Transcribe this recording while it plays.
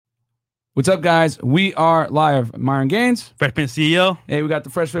What's up, guys? We are live. Myron Gaines. Freshman CEO. Hey, we got the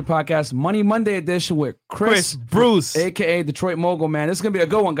Fresh Fit Podcast Money Monday edition with Chris Bruce, a.k.a. Detroit Mogul, man. This is going to be a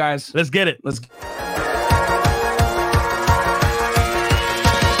good one, guys. Let's get it.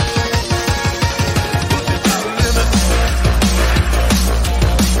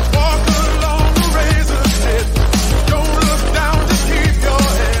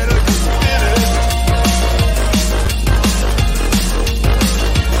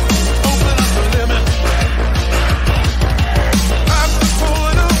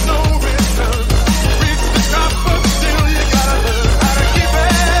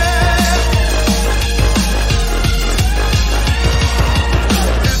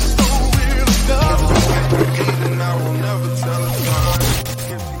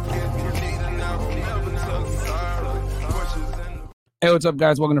 Hey, what's up,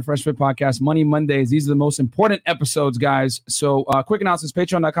 guys? Welcome to Fresh Fit Podcast Money Mondays. These are the most important episodes, guys. So quick announcements,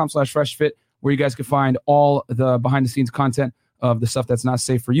 patreon.com/freshfit, where you guys can find all the behind-the-scenes content of the stuff that's not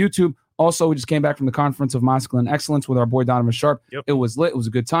safe for YouTube. Also, we just came back from the Conference of Masculine Excellence with our boy Donovan Sharp. Yep. It was lit. It was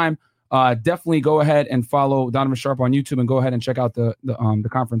a good time. Definitely go ahead and follow Donovan Sharp on YouTube and go ahead and check out the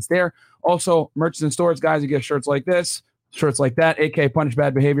conference there. Also, merch and stores, guys. You get shirts like this, shirts like that, aka Punish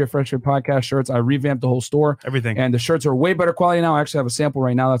Bad Behavior, Fresh Fit Podcast shirts. I revamped the whole store. Everything. And the shirts are way better quality now. I actually have a sample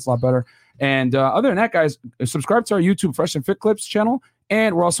right now that's a lot better. And other than that, guys, subscribe to our YouTube Fresh and Fit Clips channel.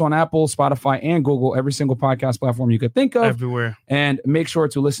 And we're also on Apple, Spotify, and Google, every single podcast platform you could think of. Everywhere. And make sure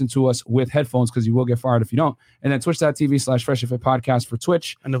to listen to us with headphones because you will get fired if you don't. And then twitch.tv/Fresh and Fit Podcast for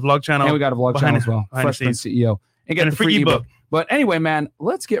Twitch. And the vlog channel. And we got a vlog channel as well. Freshman CEO. And get the free ebook. But anyway, man,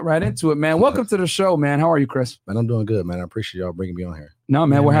 let's get right into it, man. Welcome to the show, man. How are you, Chris? Man, I'm doing good, man. I appreciate y'all bringing me on here. No,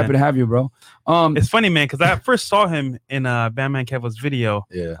 man, we're happy to have you, bro. It's funny, man, because I first saw him in Batman Kevin's video,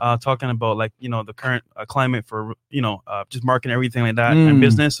 Yeah. talking about the current climate for just marketing everything like that and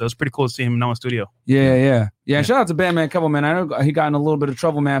business. So it's pretty cool to see him now in studio. Yeah. Shout out to Batman Kevin, man. I know he got in a little bit of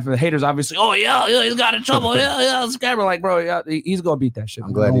trouble, man, for the haters. Obviously, he's got in trouble. Scammer, like, bro, he's gonna beat that shit.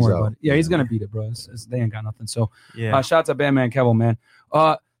 I'm glad he's out. Yeah, he's gonna beat it, bro. They ain't got nothing. So, shout out to Batman Kevin, man.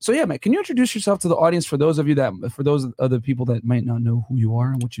 So yeah, man, can you introduce yourself to the audience for those other people that might not know who you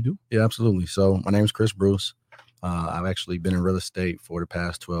are and what you do? Yeah, absolutely. So my name is Chris Bruce. I've actually been in real estate for the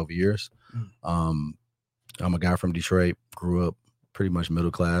past 12 years. I'm a guy from Detroit, grew up pretty much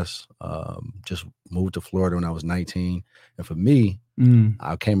middle class, just moved to Florida when I was 19. And for me,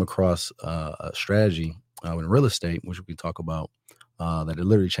 I came across a strategy in real estate, which we can talk about, that it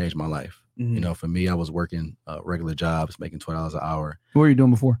literally changed my life. Mm-hmm. You know, for me, I was working regular jobs, making $12 an hour. What were you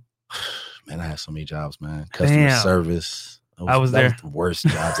doing before? Man, I had so many jobs, man. Customer service. I was there. That was the worst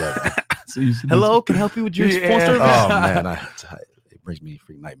jobs ever. Hello, can I help you with your sponsor? Oh, man. It brings me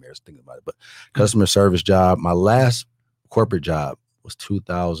freaking nightmares thinking about it. But customer service job, my last corporate job was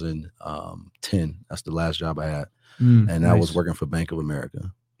 2010. That's the last job I had. And I was working for Bank of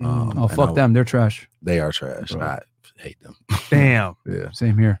America. Fuck them. They're trash. They are trash. Bro. I hate them. Damn. Yeah.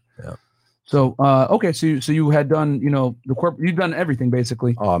 Same here. Yeah. So, okay. So you had done, the corporate, you've done everything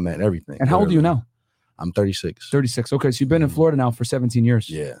basically. Oh, man, everything. And how old are you now? I'm 36. 36. Okay. So you've been in Florida now for 17 years.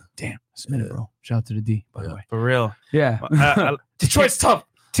 Yeah. Damn. That's a minute, bro. Shout out to the D, by the way. For real. Yeah. Detroit's tough.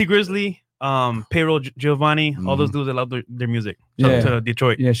 T Grizzly, Payroll Giovanni, all those dudes that love their music. Shout out to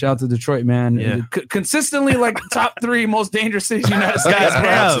Detroit. Yeah, shout out to Detroit, man. Yeah. Consistently like top 3 most dangerous cities in the United States.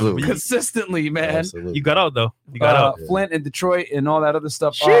 Absolutely. Consistently, man. Absolutely. You got out though. You got out. Flint and Detroit and all that other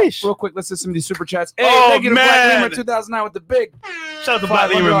stuff. Sheesh. Real quick, let's hit some of these super chats. Hey, Oh, thank you to Black man. Lemur 2009 with the big Shout out to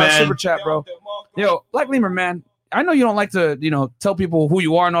Black Lemur, $500 man. super chat, bro. Yo, Black Lemur, man. I know you don't like to, tell people who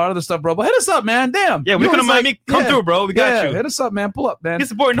you are and all that other stuff, bro. But hit us up, man. Damn. Yeah, we couldn't mind me. Come through, bro. We got you. Hit us up, man. Pull up, man. You're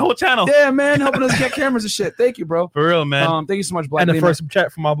supporting the whole channel. Yeah, man. Helping us get cameras and shit. Thank you, bro. For real, man. Thank you so much, Black And the Lemur. first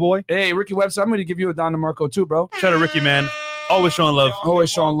chat from my boy. Hey, Ricky Webster. I'm going to give you a Don DeMarco too, bro. Shout out to Ricky, man. Always showing love. Always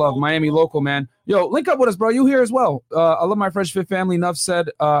showing love. Miami local, man. Yo, link up with us, bro. You here as well. I love my Fresh Fit family. Enough said.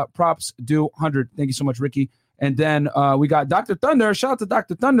 Props due 100. Thank you so much, Ricky. And then we got Dr. Thunder. Shout out to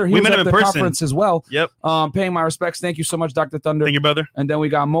Dr. Thunder. He was met at him the in person. conference as well. Yep. Paying my respects. Thank you so much, Dr. Thunder. Thank you, brother. And then we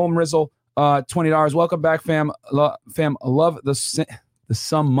got Mo Rizzle, $20. Welcome back, fam. Fam, love the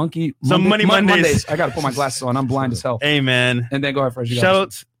some monkey. Some Money Mondays. I got to put my glasses on. I'm blind as hell. Hey, man. And then go ahead, Fresh.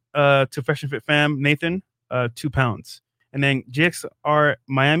 Shout out to Fresh and Fit fam, Nathan, 2 pounds. And then GXR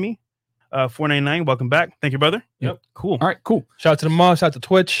Miami, $4.99. Welcome back. Thank you, brother. Yep. Cool. All right, cool. Shout out to the mom. Shout out to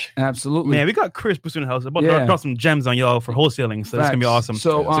Twitch. Absolutely. Man, we got Chris Bruce in the house. About Yeah. to drop some gems on y'all for wholesaling. So it's going to be awesome.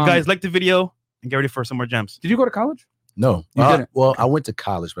 So, guys, like the video and get ready for some more gems. Did you go to college? No. You didn't? Well, I went to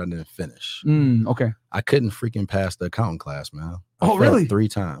college, but I didn't finish. Okay. I couldn't freaking pass the accounting class, man. I Oh, failed really? 3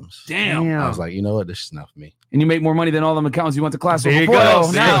 times. Damn. I was like, you know what? This is not for me. And you make more money than all them accountants you went to class with There you before. go.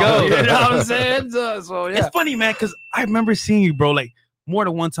 Oh, There now. you go. You know what I'm saying? So yeah. It's funny, man, because I remember seeing you, bro, like more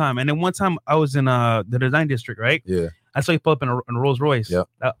than one time. And then one time I was in the design district, right? Yeah. I saw you pull up in a Rolls Royce. Yep.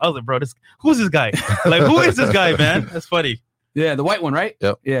 I was like, bro, who's this guy? Like, who is this guy, man? That's funny. Yeah, the white one, right?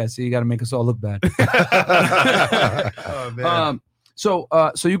 Yep. Yeah, so you got to make us all look bad. Oh, man. So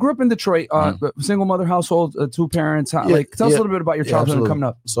you grew up in Detroit, single mother household, 2 parents. How, Yeah, tell us a little bit about your childhood and coming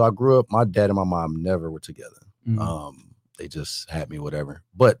up. So I grew up, my dad and my mom never were together. They just had me, whatever.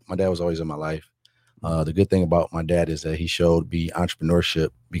 But my dad was always in my life. The good thing about my dad is that he showed me entrepreneurship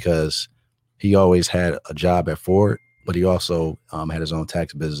because he always had a job at Ford, but he also had his own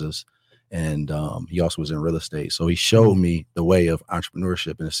tax business. And he also was in real estate. So he showed me the way of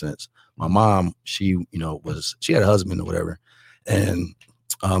entrepreneurship in a sense. My mom, she had a husband or whatever. And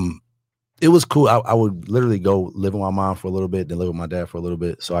it was cool. I would literally go live with my mom for a little bit, then live with my dad for a little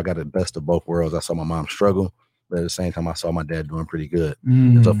bit. So I got the best of both worlds. I saw my mom struggle, but at the same time, I saw my dad doing pretty good.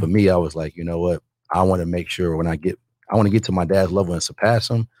 So for me, I was like, you know what? I want to make sure I want to get to my dad's level and surpass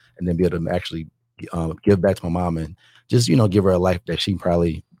him, and then be able to actually give back to my mom and just, give her a life that she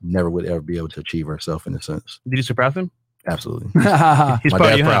probably never would ever be able to achieve herself in a sense. Did you surpass him? Absolutely. He's My proud of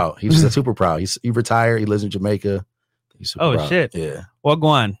dad's you, huh? proud. He's super proud. He retired. He lives in Jamaica. He's super proud. Shit. Yeah. Well, go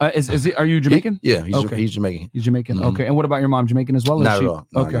on. Are you Jamaican? Yeah. He's Okay. he's Jamaican. He's Jamaican. Mhm. Okay. And what about your mom? Jamaican as well? Or Not she- at all.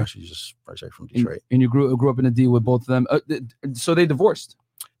 No, okay. no, she's just straight from Detroit. And you grew up in a deal with both of them. So they divorced.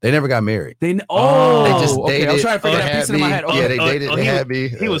 They never got married. They They just okay. I was trying to figure They that had piece in my me. head. Yeah, they Oh, dated. oh, They he had me.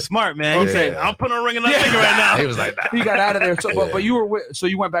 He was smart, man. Okay. He said, I'm putting a ring on that finger right now. He was like, nah. You got out of there. So, but you were so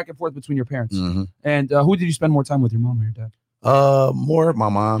you went back and forth between your parents. Mhm. And who did you spend more time with, your mom or your dad? More my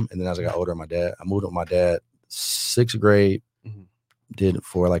mom, and then as I got older, my dad. I moved with my dad 6th grade. Mhm. Did it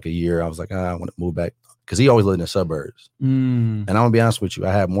for like a year. I was like, I want to move back because he always lived in the suburbs. Mm. And I'm gonna be honest with you,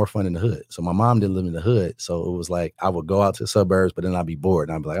 I had more fun in the hood. So my mom didn't live in the hood, so it was like I would go out to the suburbs, but then I'd be bored,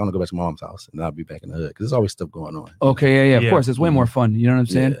 and I'd be like, I want to go back to my mom's house, and then I'd be back in the hood because there's always stuff going on. Okay, yeah. Of Yeah. course, it's way more fun. You know what I'm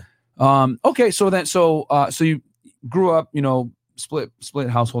saying? Yeah. Okay, so you grew up, split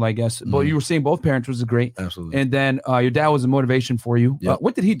household, I guess. But Mhm. you were seeing both parents, which is great. Absolutely. And then your dad was a motivation for you. Yeah.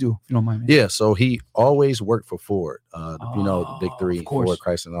 What did he do, if you don't mind me? Yeah, so he always worked for Ford. The big 3, of course. Ford,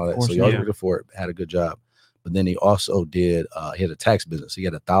 Chrysler, and all that. Of course, So he always yeah. worked for Ford, had a good job. But then he also did. He had a tax business. He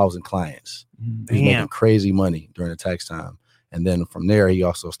had 1,000 clients. Mm. He was making Damn. crazy money during the tax time. And then from there, he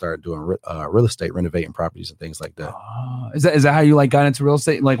also started doing real estate, renovating properties and things like that. Is that how you got into real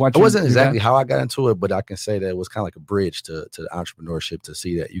estate? Like, It wasn't exactly how I got into it, but I can say that it was kind of like a bridge to the entrepreneurship to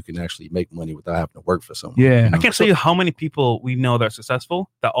see that you can actually make money without having to work for someone. Yeah. I can't tell you how many people we know that are successful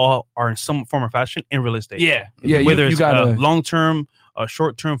that all are in some form or fashion in real estate. Yeah. Whether you it's gotta. long-term,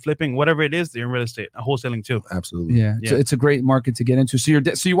 short-term flipping, whatever it is, they're in real estate, wholesaling too. Absolutely. Yeah, Yeah. it's a great market to get into.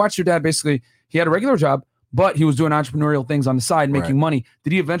 So you watched your dad basically. He had a regular job, but he was doing entrepreneurial things on the side, making Right. money.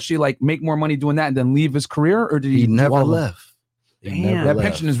 Did he eventually make more money doing that and then leave his career, or did he? He do never all of it? left. He Damn. never That left.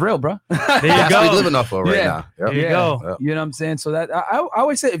 pension is real, bro. There you That's what go. he's living off of right Yeah. now. Yep. There you go. Yep. You know what I'm saying? So that I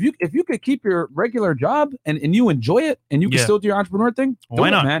always say, if you could keep your regular job and you enjoy it and you can Yeah. still do your entrepreneur thing, do Why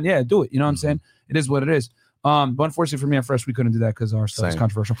it, not? man? Yeah, do it. You know what I'm Mhm. saying? It is what it is. But unfortunately for me and Fresh, we couldn't do that because our stuff is Same.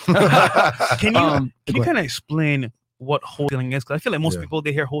 controversial. Can you Go ahead. kind of explain what wholesaling is? Because I feel like most Yeah. people,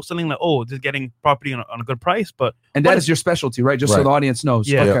 they hear wholesaling like, oh, just getting property on a good price. But And that is your specialty, right? Just so Right. the audience knows.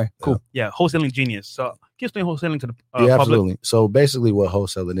 Yeah. Okay, Yeah. cool. yeah, wholesaling genius. So can you explain wholesaling to the Yeah, public? absolutely. So basically, what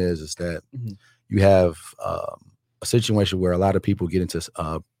wholesaling is that Mhm. you have a situation where a lot of people get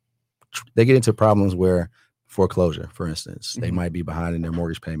into they get into problems where foreclosure, for instance, they Mhm. might be behind in their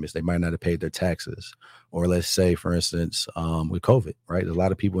mortgage payments, they might not have paid their taxes, or let's say, for instance, with COVID, right? A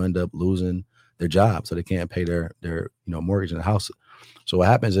lot of people end up losing their job, so they can't pay their mortgage in the house. So what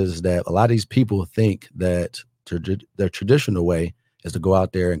happens is that a lot of these people think that their traditional way is to go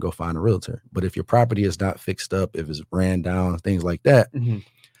out there and go find a realtor. But if your property is not fixed up, if it's ran down, things like that, Mhm.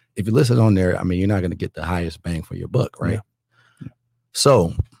 if you list it on there, I mean, you're not going to get the highest bang for your buck, right?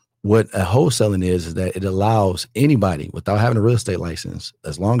 So what a wholesaling is that it allows anybody without having a real estate license,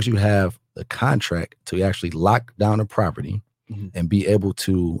 as long as you have the contract to actually lock down a property Mhm. and be able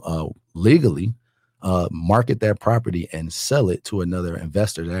to legally market that property and sell it to another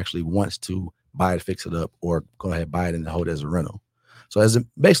investor that actually wants to buy it, fix it up, or go ahead, buy it and hold it as a rental. So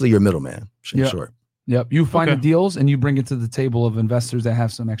basically your middleman, in Yeah. short. Yep. You find Okay. the deals and you bring it to the table of investors that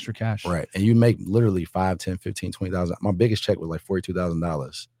have some extra cash. Right. And you make literally 5, 10, 15, 20,000. My biggest check was like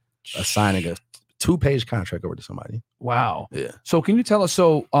 $42,000. Assigning a 2-page contract over to somebody. Wow. Yeah. So can you tell us?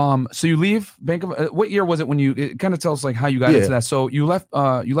 So you leave Bank of. What year was it when you? It kind of tell us like how you got Yeah. into that. So you left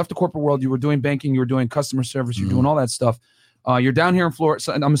the corporate world. You were doing banking. You were doing customer service. You're Mhm. doing all that stuff. You're down here in Florida.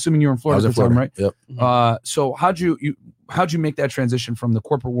 So, and I'm assuming you're in I Florida was in at the time, Florida. right? Yep. So how'd you make that transition from the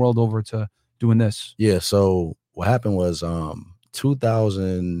corporate world over to doing this? Yeah. So what happened was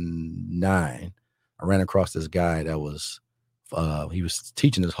 2009, I ran across this guy that was he was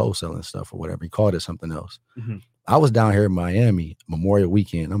teaching us wholesaling stuff or whatever. He called it something else. Mm-hmm. I was down here in Miami, Memorial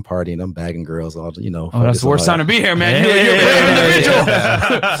Weekend. I'm partying, I'm bagging girls, all Oh, that's the worst time to be here, man. You're an individual.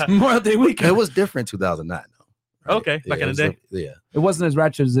 Memorial Day weekend. It was different 2009 though. Right? Okay, back in the day. Yeah. It wasn't as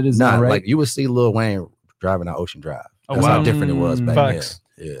ratchet as it is now, right? Like you would see Lil Wayne driving down Ocean Drive. Oh, That's wow. how different it was back Facts.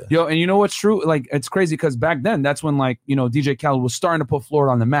 then. Yeah. Yo, and you know what's true? Like, it's crazy because back then, that's when, like, DJ Khaled was starting to put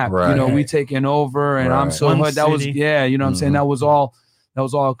Florida on the map. Right. We taking over, and I'm Right. so One hood. That was, city. you know what I'm saying? Mhm. That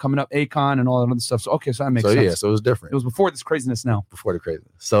was all coming up, Akon and all that other stuff. So, okay, so that makes So sense. yeah, so it was different. It was before this craziness now. Before the crazy.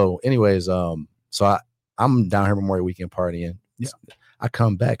 So, anyways, so I'm down here Memorial Weekend partying. Yeah. I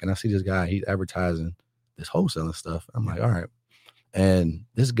come back and I see this guy. He's advertising this wholesaling stuff. I'm like, all right. And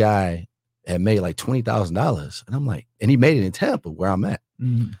this guy had made like $20,000, and I'm like, and he made it in Tampa where I'm at.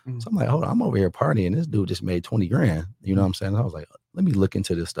 Mm-hmm. So I'm like, hold on, I'm over here partying. This dude just made 20 grand. You know what I'm saying? I was like, let me look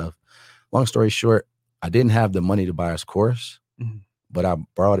into this stuff. Long story short, I didn't have the money to buy his course, but I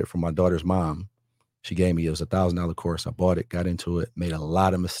borrowed it from my daughter's mom. She gave me, it was $1,000 course. I bought it, got into it, made a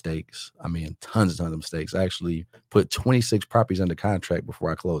lot of mistakes. I mean, tons of mistakes. I actually put 26 properties under contract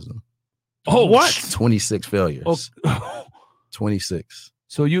before I closed them. Oh, what? 26 failures. Oh. 26.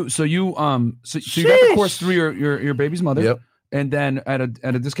 So you got the course through your baby's mother. Yep. And then at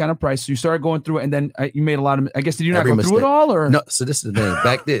a discounted price, so you started going through it, and then you made a lot of. I guess did you not Every go through it mistake. all, or No? So this is the thing.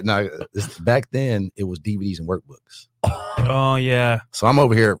 Back then it was DVDs and workbooks. Oh yeah. So I'm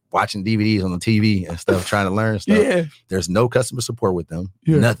over here watching DVDs on the TV and stuff, trying to learn stuff. Yeah. There's no customer support with them.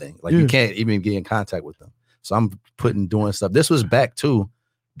 Yeah. Nothing. Like you can't even get in contact with them. So I'm doing stuff. This was back too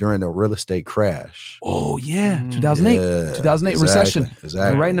during the real estate crash. Oh yeah, Mm. 2008, Yeah, 2008 exactly, recession.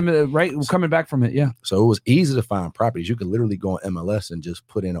 Exactly. Right in the middle, right coming back from it. Yeah. So it was easy to find properties. You could literally go on MLS and just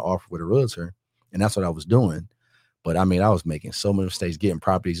put in an offer with a realtor. And that's what I was doing. But I mean, I was making so many mistakes, getting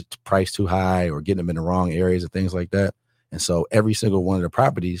properties priced too high or getting them in the wrong areas and things like that. And so every single one of the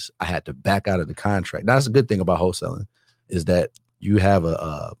properties, I had to back out of the contract. Now, that's a good thing about wholesaling is that you have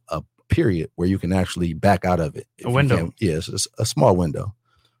a period where you can actually back out of it. A window. Yes, it's a small window.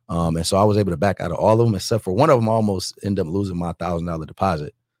 And so I was able to back out of all of them except for one of them. I almost ended up losing my $1,000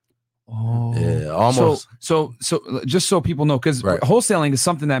 deposit. Oh, Yeah, almost. So just so people know, because Right. wholesaling is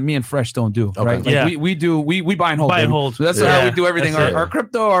something that me and Fresh don't do, Okay. right? Like Yeah. we buy and hold. Buy and baby. hold. So that's Yeah. how we do everything. That's Our it.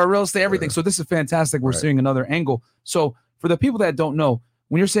 crypto, our real estate, everything. Right. So this is fantastic. We're Right. seeing another angle. So for the people that don't know,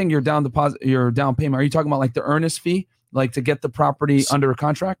 when you're saying your down payment, are you talking about like the earnest fee, like to get the property under a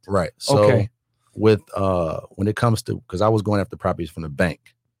contract? Right. So Okay. with when it comes to, because I was going after properties from the bank.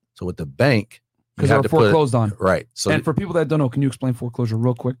 So with the bank, you Because have they're to put foreclosed on. right. So And for people that don't know, can you explain foreclosure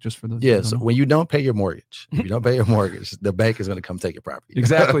real quick, just for the yeah, so when you don't pay your mortgage, if you don't pay your mortgage, the bank is going to come take your property.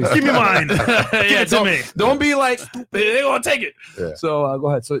 Exactly. Give me mine. Give it to me. Don't be like they're gonna take it. Yeah. So go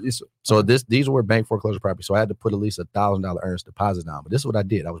ahead. So these were bank foreclosure properties. So I had to put at least $1,000 earnest deposit down. But this is what I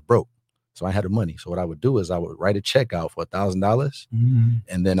did. I was broke. So I had the money. So what I would do is I would write a check out for $1,000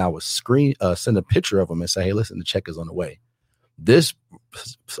 and then I would send a picture of them and say, hey, listen, the check is on the way. This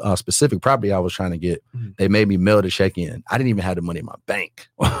specific property I was trying to get, they made me mail the check in. I didn't even have the money in my bank.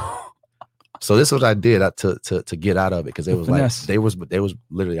 So this is what I did to get out of it, because it was Finesse. like they was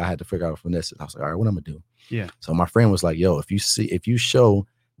literally, I had to figure out finesse. I was like, all right, what I'm gonna do? Yeah. So my friend was like, yo, if you show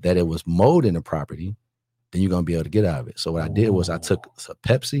that it was mold in the property, then you're gonna be able to get out of it. So what I did was I took some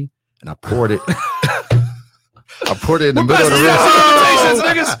Pepsi and I poured it. I poured it in the middle of the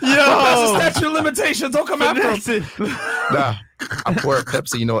room. Yo, statute of limitations. Don't come after him. Nah, I poured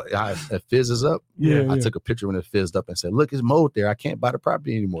Pepsi. You know, it fizzes up. I took a picture when it fizzed up and said, "Look, it's mold there. I can't buy the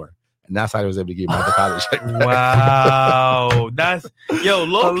property anymore." And that's how I was able to get my deposit check back. Wow. That's low key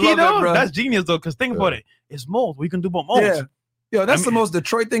love it, though. bro. That's genius though. Because think about it. It's mold. We can do about mold. Yeah. Yo, that's I the mean- most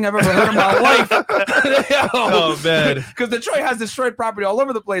Detroit thing I've ever heard in my life. Oh, man. Because Detroit has Detroit property all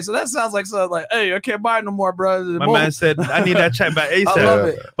over the place. So that sounds like something like, hey, I can't buy it no more, bro. My man said, I need that check back I love ASAP.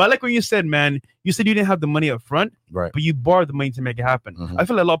 it. But I like what you said, man. You said you didn't have the money up front, Right. but you borrowed the money to make it happen. Mhm. I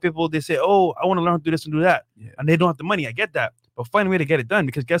feel like a lot of people, they say, oh, I want to learn how to do this and do that. Yeah. And they don't have the money. I get that. But find a way to get it done,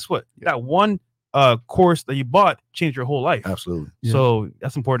 because guess what? That one course that you bought changed your whole life. Absolutely. Yeah. So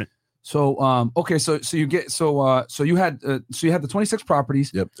that's important. So okay, so you get so you had the 26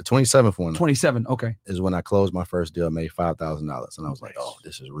 properties, Yep. The 27th one 27. Okay. is when I closed my first deal, made $5,000, and I was like, "Oh,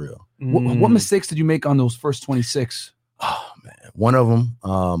 this is real." What mistakes did you make on those first 26? Oh man, one of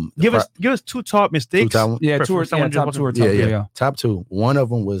them. Give us two top mistakes. top top two or top yeah, three. Yeah. Top two. One of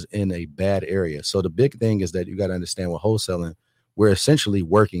them was in a bad area. So the big thing is that you got to understand with wholesaling, we're essentially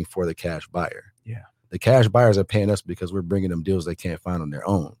working for the cash buyer. Yeah. The cash buyers are paying us because we're bringing them deals they can't find on their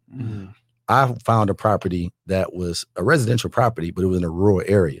own. Mm-hmm. I found a property that was a residential property, but it was in a rural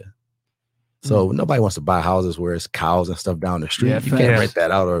area. So nobody wants to buy houses where it's cows and stuff down the street. Yeah, you can't rent that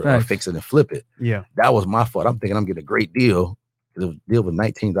out or fix it and flip it. Yeah. That was my fault. I'm thinking I'm getting a great deal. The deal was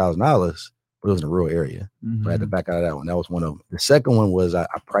 $19,000, but it was in a rural area. So I had to back out of that one. That was one of them. The second one was I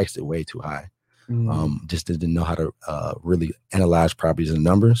priced it way too high. Just didn't know how to really analyze properties and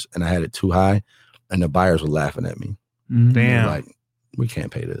numbers, and I had it too high, and the buyers were laughing at me. Damn. Like, we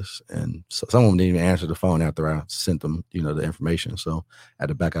can't pay this. And so some of them didn't even answer the phone after I sent them, the information. So I had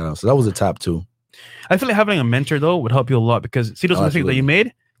to back out. So that was the top two. I feel like having a mentor though would help you a lot because see those mistakes that you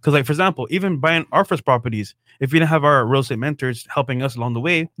made. Because like for example, even buying our first properties, if we didn't have our real estate mentors helping us along the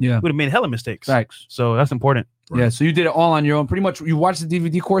way, we would have made hella mistakes. Thanks. So that's important. Right. Yeah. So you did it all on your own. Pretty much, you watched the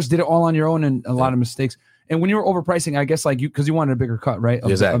DVD course, did it all on your own, and a lot of mistakes. And when you were overpricing, I guess because you wanted a bigger cut, right,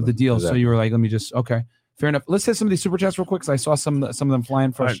 of the deal. So you were like, let me just fair enough. Let's hit some of these super chats real quick because I saw some of them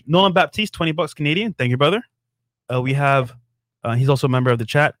flying fresh. Right. Nolan Baptiste, $20 Canadian. Thank you, brother. We have he's also a member of the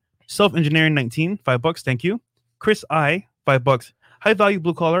chat. Self-engineering 19, $5. Thank you. Chris I, $5. High value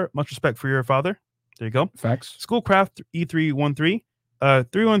blue collar. Much respect for your father. There you go. Facts. Schoolcraft E313.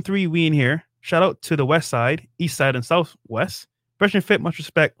 313 we in here. Shout out to the west side, east side, and southwest. Fresh and fit. Much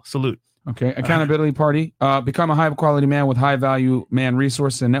respect. Salute. Okay. Accountability party. Become a high quality man with high value man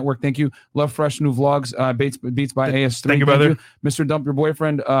resources and network. Thank you. Love fresh new vlogs. Beats by AS3. Thank you, brother. Mr. Dump Your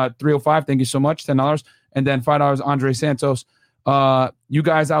Boyfriend. 305. Thank you so much. $10. And then $5. Andre Santos. You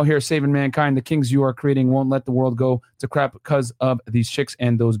guys out here saving mankind. The kings you are creating won't let the world go to crap because of these chicks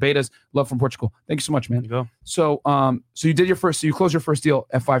and those betas. Love from Portugal. Thank you so much, man. There you go. So you did you closed your first deal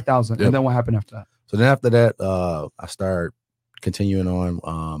at 5,000. Yep. And then what happened after that? So then after that, I started continuing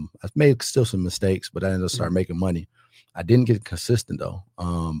on. I made still some mistakes, but I ended up starting making money. I didn't get consistent though.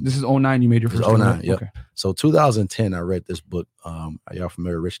 This is 09 you made your first deal. 09, yep. Okay. So 2010, I read this book. Are y'all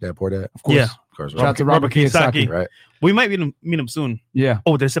familiar with Rich Dad Poor Dad? Of course. Yeah. Of course. Shout out to Robert Kiyosaki. Right. We might meet him soon. Yeah.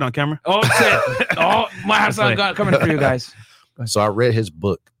 Oh, they sit on camera? Oh, my house coming for you guys. So I read his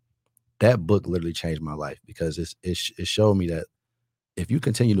book. That book literally changed my life because it showed me that if you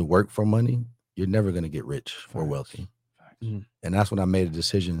continue to work for money, you're never going to get rich or wealthy. And that's when I made a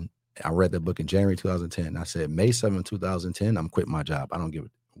decision. I read that book in January 2010. I said, May 7, 2010, I'm quitting my job. I don't give a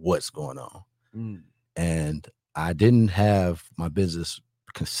what's going on. And I didn't have my business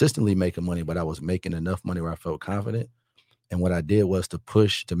consistently making money, but I was making enough money where I felt confident. And what I did was to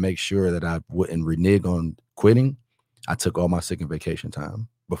push to make sure that I wouldn't renege on quitting. I took all my sick and vacation time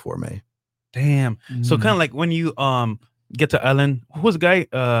before May. Damn. So kind of like when you get to Ellen, who was the guy?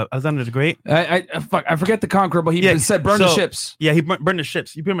 Alexander the Great. I forget the conqueror, but he said burn the ships. Yeah, he burned the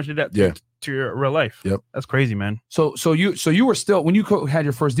ships. You pretty much did that to your real life. Yep. That's crazy, man. So you were still, when you had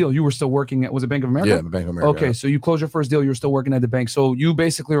your first deal, you were still working at, was it Bank of America? Yeah, Bank of America. Okay, so you closed your first deal, you were still working at the bank. So you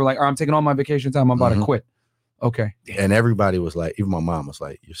basically were like, I'm taking all my vacation time, I'm about to quit. Okay. And everybody was like, even my mom was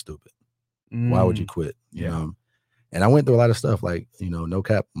like, you're stupid. Why would you quit? You know? And I went through a lot of stuff like, no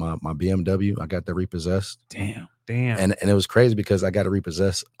cap, my BMW, I got that repossessed. Damn. And it was crazy because I got it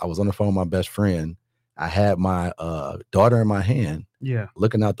repossessed. I was on the phone with my best friend. I had my daughter in my hand,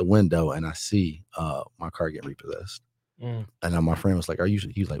 looking out the window, and I see my car getting repossessed. And then my friend was like,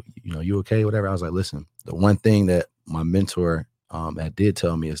 he's like, you okay, whatever. I was like, listen, the one thing that my mentor did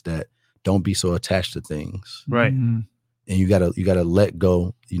tell me is that don't be so attached to things. Right. And you gotta let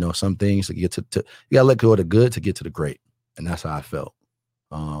go, some things to get to you gotta let go of the good to get to the great. And that's how I felt.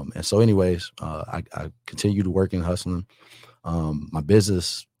 And so anyways, I continued working, hustling. My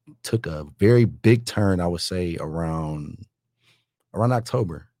business took a very big turn, I would say around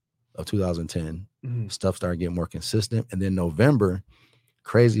October of 2010. Stuff started getting more consistent. And then November,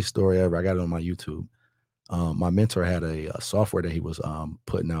 crazy story ever, I got it on my YouTube. My mentor had a software that he was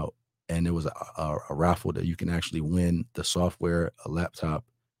putting out, and it was a raffle that you can actually win the software, a laptop,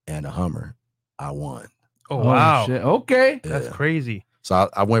 and a Hummer. I won. Oh, wow. Shit. Okay. That's crazy. So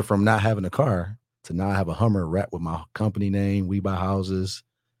I went from not having a car to now I have a Hummer wrapped with my company name, We Buy Houses,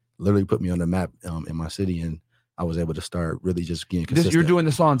 literally put me on the map in my city. And I was able to start really just getting consistent. You're doing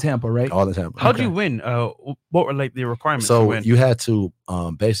this all in Tampa, right? All the Tampa. How'd you win? What were like the requirements to So win? you had to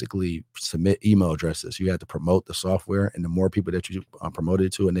basically submit email addresses. You had to promote the software, and the more people that you promoted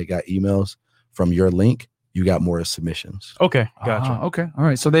it to and they got emails from your link, you got more submissions. Okay, gotcha. Okay, all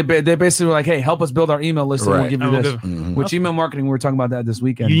right. So they basically were like, hey, help us build our email list, and we'll give you this. Mm-hmm. Which email marketing, we were talking about that this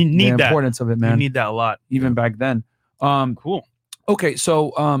weekend. You need the that. importance of it, man. You need that a lot. Even back then. Cool. Okay,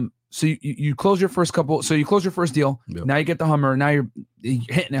 so so you close your first couple. So you close your first deal. Yep. Now you get the Hummer. Now you're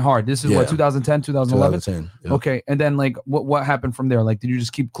hitting it hard. This is Yeah. what 2010, 2011. 2010. Yep. Okay, and then like what happened from there? Like, did you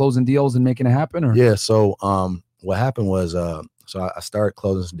just keep closing deals and making it happen? Or Yeah. So what happened was so I started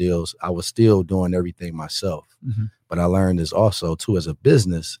closing some deals. I was still doing everything myself, but I learned this also too as a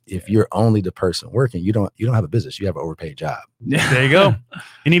business. If you're only the person working, you don't have a business. You have an overpaid job. Yeah, There you go.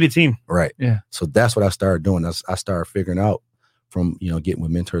 You need a team. Right. Yeah. So that's what I started doing. I started figuring out from getting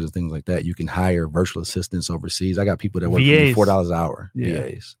with mentors and things like that. You can hire virtual assistants overseas. I got people that work for me VAs. $4 an hour. Yeah.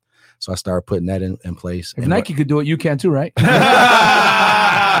 VAs. So I started putting that in place. If And Nike could do it, you can too, right?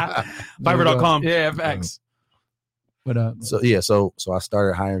 Fiverr.com. Yeah, facts. But So I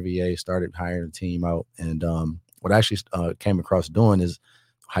started hiring VA, started hiring a team out, and what I actually came across doing is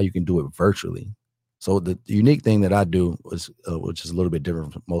how you can do it virtually. So the unique thing that I do was, which is a little bit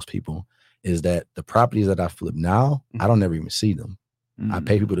different from most people, is that the properties that I flip now, I don't ever even see them. I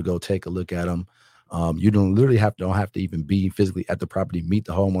pay people to go take a look at them. You don't have to even be physically at the property, meet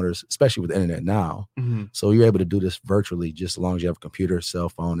the homeowners, especially with the internet now. So you're able to do this virtually, just as long as you have a computer, cell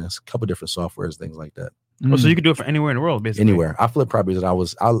phone, and a couple different softwares, things like that. Oh, so you can do it from anywhere in the world, basically. Anywhere. I flipped properties that I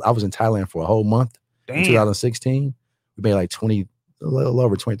was in Thailand for a whole month in 2016. We made like a little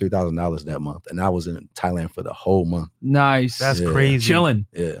over $23,000 that month, and I was in Thailand for the whole month. Nice. That's Yeah. crazy.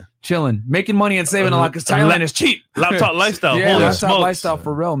 Chilling, making money and saving a lot because Thailand is cheap. Laptop lifestyle. Yeah, Holy laptop smokes. lifestyle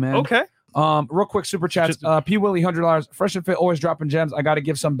for real, man. Okay. Real quick super chats. P Willie $100. Fresh and fit, always dropping gems. I got to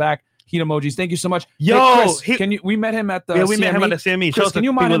give some back. Heat emojis. Thank you so much. Yo, hey, Chris, we met him at the. We met him at the CME. Chris, can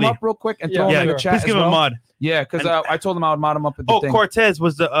you mod him up real quick and throw him in the chat? Please give him a mod. Yeah, because I told him I would mod him up at the thing. Cortez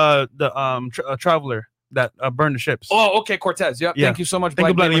was the traveler that burned the ships. Oh, okay, Cortez. Yep. Yeah. Thank you so much, Thank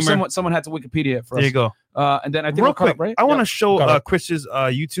you, Black Black Gamer. Gamer. Someone had to Wikipedia it for us. There you go. And then I think real quick, right? I want to show Chris's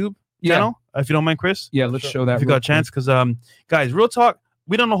YouTube channel, if you don't mind, Chris. Yeah, let's show that. If you got a chance, because guys, real talk,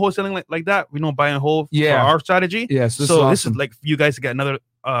 we don't know wholesaling like that. We don't buy and hold for our strategy. Yeah, so this is like for you guys to get another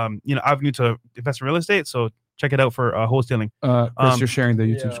avenue to invest in real estate. So check it out for wholesaling. Chris, you're sharing the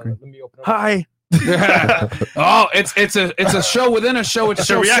YouTube screen. Let me open up. Hi. Oh, it's a show within a show. It's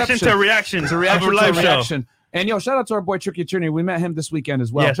a reaction to a reaction. It's a reaction to a live reaction. And yo, shout out to our boy Tricky Attorney. We met him this weekend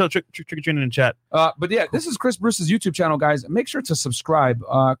as well. Yeah, so Tricky Attorney in the chat. But yeah, this is Chris Bruce's YouTube channel, guys. Make sure to subscribe.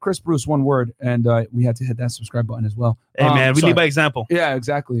 Chris Bruce, one word, and we had to hit that subscribe button as well. Hey man, we lead by example. Yeah,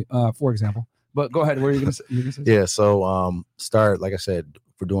 exactly. For example. But go ahead. What are you gonna say? Yeah, so start, like I said,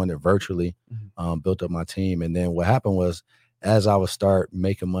 for doing it virtually, built up my team, and then what happened was, as I would start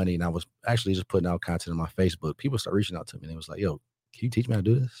making money, and I was actually just putting out content on my Facebook, people start reaching out to me, and it was like, "Yo, can you teach me how to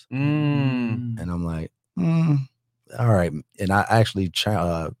do this?" And I'm like, all right. And I actually,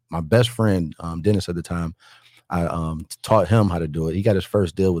 my best friend, Dennis at the time, I taught him how to do it. He got his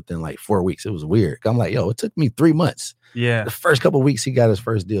first deal within like 4 weeks. It was weird. I'm like, yo, it took me 3 months. Yeah. The first couple of weeks he got his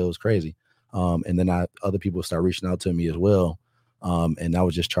first deal. It was crazy. And then other people start reaching out to me as well. And I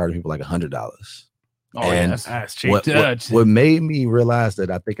was just charging people like $100. Oh, and that's cheap. What made me realize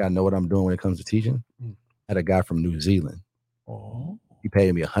that I think I know what I'm doing when it comes to teaching, I had a guy from New Zealand. Oh. He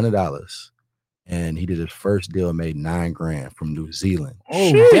paid me $100. And he did his first deal and made $9,000 from New Zealand.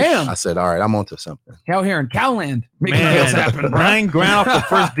 Oh, damn. I said, all right, I'm onto something. Out here in Cowland. Making Man, deals happen, bro. $9,000 off the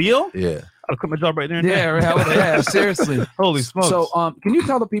first deal? Yeah. I'll quit my job right there and Yeah, seriously. Holy smokes. So can you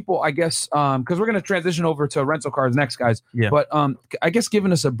tell the people, I guess, because we're going to transition over to rental cars next, guys. Yeah. But I guess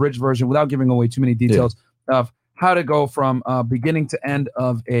giving us a bridge version without giving away too many details of how to go from beginning to end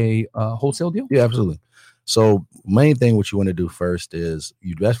of a wholesale deal? Yeah, absolutely. So main thing what you want to do first is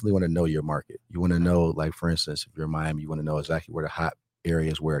you definitely want to know your market. You want to know, like, for instance, if you're in Miami, you want to know exactly where the hot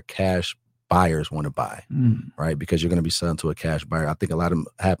areas where cash buyers want to buy, right? Because you're going to be selling to a cash buyer. I think a lot of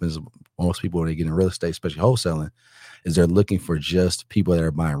happens, most people when they get in real estate, especially wholesaling, is they're looking for just people that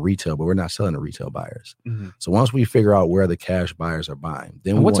are buying retail, but we're not selling to retail buyers. So once we figure out where the cash buyers are buying,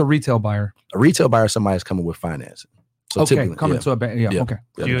 then what's a retail buyer? A retail buyer is somebody that's coming with financing. So coming to a bank. Yeah. Okay.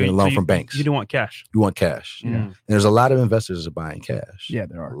 Yeah, getting a loan from banks. You don't want cash. You want cash. Yeah. And there's a lot of investors that are buying cash. Yeah,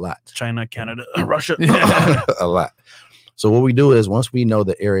 there are a lot. China, Canada, Russia. A lot. So what we do is once we know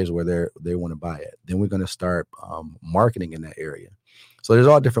the areas where they want to buy it, then we're going to start marketing in that area. So there's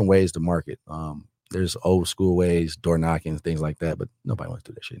all different ways to market. There's old school ways, door knocking, things like that, but nobody wants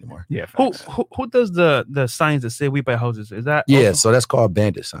to do that shit anymore. Yeah. Who does the signs that say we buy houses? Is that So that's called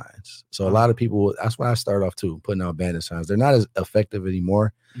bandit signs. So a lot of people, that's why I start off too, putting out bandit signs. They're not as effective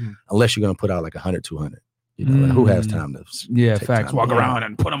anymore unless you're going to put out like 100, 200. You know, and who has time to facts. Walk around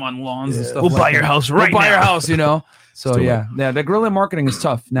and put them on lawns and stuff. We'll buy your house right now. We'll buy your house, you know. So yeah, the guerrilla marketing is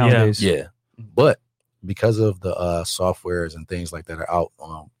tough nowadays. Yeah. But because of the softwares and things like that are out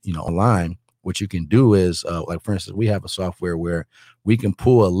online, what you can do is, like for instance, we have a software where we can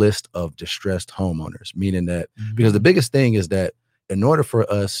pull a list of distressed homeowners, meaning that because the biggest thing is that in order for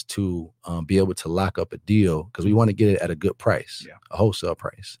us to be able to lock up a deal, because we want to get it at a good price, a wholesale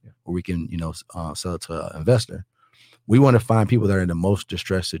price, where we can, sell it to an investor. We want to find people that are in the most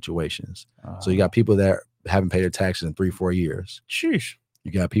distressed situations. So you got people that haven't paid their taxes in 3-4 years. Sheesh.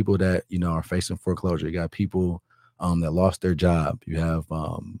 You got people that, are facing foreclosure. You got people that lost their job. You have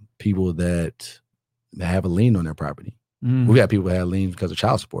people that have a lien on their property. We got people that have liens because of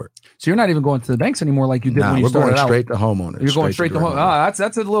child support. So you're not even going to the banks anymore like you did when you started out. We're going straight to homeowners. You're going straight to home. That's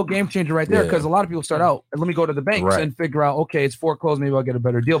a little game changer right there, because a lot of people start out, let me go to the banks and figure out, okay, it's foreclosed, maybe I'll get a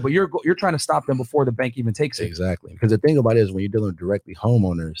better deal. But you're trying to stop them before the bank even takes it. Exactly. Because the thing about it is when you're dealing with directly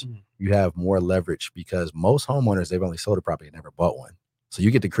homeowners, you have more leverage, because most homeowners, they've only sold a property and never bought one. So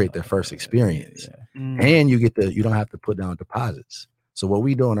you get to create their first experience, and you don't have to put down deposits. So what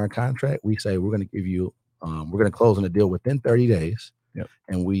we do in our contract, we say we're going to give you, we're going to close on a deal within 30 days,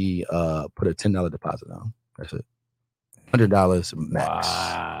 and we put a $10 deposit down. That's it, $100 max.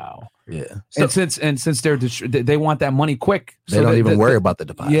 Wow. Yeah. So, and since they want that money quick, they don't even worry about the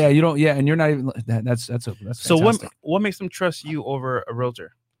deposit. Yeah, you don't. Yeah, and you're not even. That's so what makes them trust you over a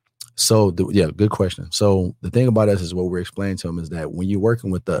realtor? So good question. So the thing about us is what we're explaining to them is that when you're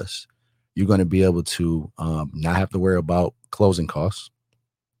working with us, you're going to be able to not have to worry about closing costs.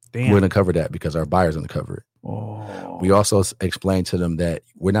 Damn. We're going to cover that because our buyer's going to cover it. Oh. We also explain to them that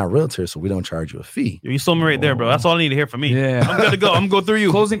we're not realtors, so we don't charge you a fee. You sold me right there, bro. That's all I need to hear from me. Yeah, I'm going to go. I'm going through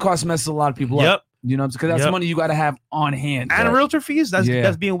you. Closing costs messes a lot of people up. You know, because that's money you got to have on hand. And realtor fees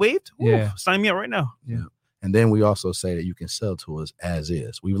that's being waived. Ooh, sign me up right now. Yeah. And then we also say that you can sell to us as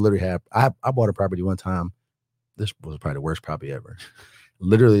is. We literally have, I bought a property one time. This was probably the worst property ever.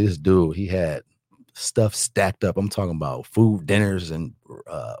 Literally, this dude, he had stuff stacked up. I'm talking about food, dinners, and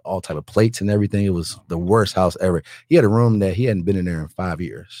all type of plates and everything. It was the worst house ever. He had a room that he hadn't been in there in 5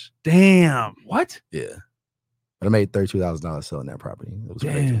 years. Damn. What? Yeah. But I made $32,000 selling that property. It was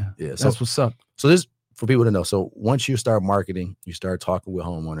crazy. Yeah. So that's what's up. So this, for people to know. So once you start marketing, you start talking with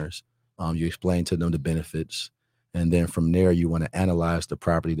homeowners. You explain to them the benefits, and then from there you want to analyze the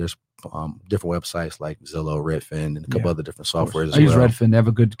property. There's different websites like Zillow, Redfin, and a couple other different softwares. I use Redfin. They have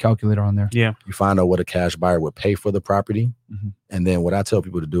a good calculator on there. Yeah, you find out what a cash buyer would pay for the property, and then what I tell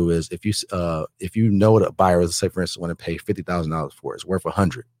people to do is if you know what a buyer is, say for instance, want to pay $50,000 for, it's worth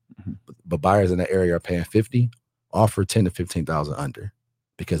 $100, but buyers in that area are paying $50. Offer $10,000 to $15,000 under.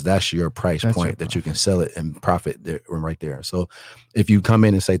 Because that's your price point that you can sell it and profit there, right there. So if you come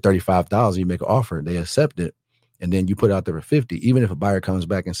in and say $35,000, you make an offer, they accept it, and then you put it out there for 50. Even if a buyer comes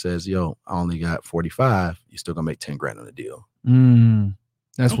back and says, "Yo, I only got 45," you're still gonna make 10 grand on the deal.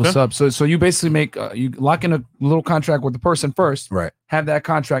 That's what's up. So you basically make you lock in a little contract with the person first, right? Have that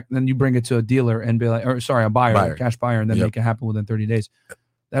contract, and then you bring it to a dealer and be like, a buyer. A cash buyer, and then make it happen within 30 days.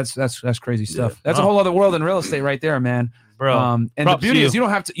 That's crazy stuff. That's a whole other world in real estate right there, man. Bro, and the beauty is you don't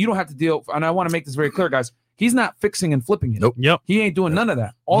have to deal. And I want to make this very clear, guys. He's not fixing and flipping it. Nope. Yep. He ain't doing none of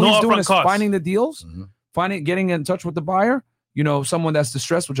that. All he's doing is finding the deals, getting in touch with the buyer. Someone that's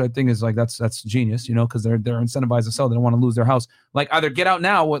distressed, which I think is like that's genius. Because they're incentivized to sell. They don't want to lose their house. Like either get out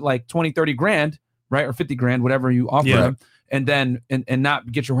now with like 20, 30 grand, right, or 50 grand, whatever you offer them, and then and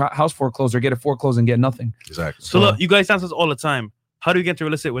not get your house foreclosed or get it foreclosed and get nothing. Exactly. So look, you guys ask us all the time. How do you get into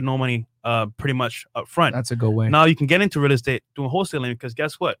real estate with no money pretty much up front? That's a good way. Now you can get into real estate doing wholesaling because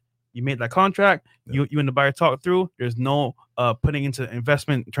guess what? You made that contract. You and the buyer talk through. There's no putting into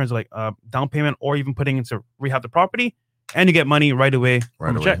investment in terms of like down payment or even putting into rehab the property. And you get money right away.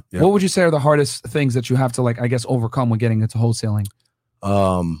 Right away. Check. Yep. What would you say are the hardest things that you have to overcome when getting into wholesaling?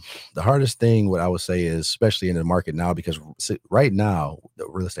 The hardest thing, what I would say is, especially in the market now, because right now the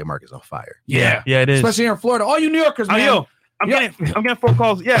real estate market is on fire. Yeah, it is. Especially here in Florida. All you New Yorkers, man. I'm getting phone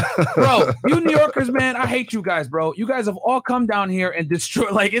calls. Yeah, bro, you New Yorkers, man, I hate you guys, bro. You guys have all come down here and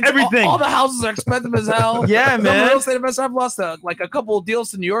destroyed everything. All the houses are expensive as hell. Yeah, man. Real estate investors, I've lost a couple of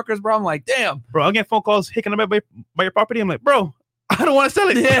deals to New Yorkers, bro. I'm like, damn, bro. I'm getting phone calls, hicking up by your property. I'm like, bro, I don't want to sell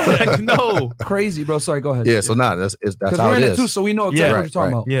it. Yeah, no, crazy, bro. Sorry, go ahead. Yeah, so that's how it is. Too, so we know exactly what you're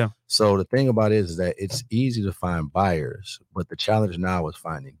talking about. Yeah. So the thing about it is that it's easy to find buyers, but the challenge now is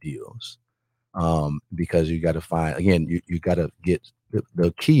finding deals. Because you got to find, again, you got to get,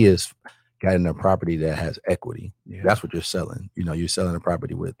 the key is getting a property that has equity. Yeah. That's what you're selling. You're selling a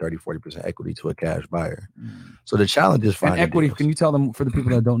property with 30-40% equity to a cash buyer. So the challenge is finding equity. deals. Can you tell them, for the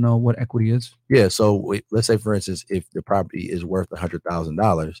people that don't know, what equity is? Yeah. So let's say, for instance, if the property is worth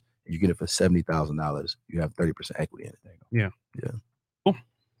 $100,000 and you get it for $70,000, you have 30% equity in it. Yeah. Cool.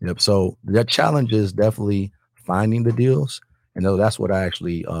 Yep. So that challenge is definitely finding the deals. And that's what I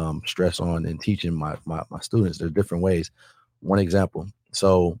actually stress on in teaching my students. There's different ways. One example.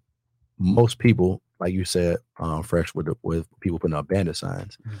 So most people, like you said, fresh with people putting up bandit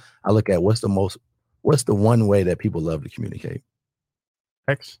signs. Mhm. I look at what's the one way that people love to communicate?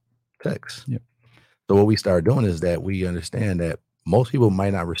 Text. Yep. So what we start doing is that we understand that most people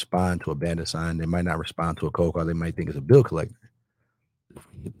might not respond to a bandit sign. They might not respond to a cold call. They might think it's a bill collector. If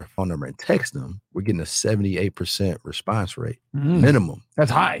we get their phone number and text them, we're getting a 78% response rate. Minimum.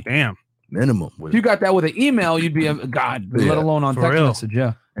 That's high. Damn. Minimum. If you got that with an email, you'd be a god, Yeah, let alone on for text real. message.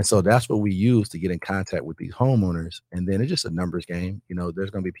 Yeah. And so that's what we use to get in contact with these homeowners. And then it's just a numbers game.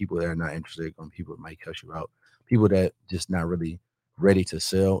 There's going to be people that are not interested. Going to be people that might cuss you out. People that just not really ready to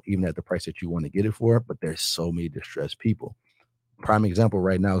sell, even at the price that you want to get it for. But there's so many distressed people. Prime example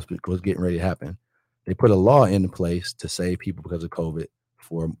right now is what's getting ready to happen. They put a law into place to save people because of COVID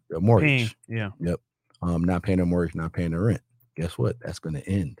for a mortgage. Yeah. Yep. Not paying their mortgage, not paying their rent. Guess what? That's going to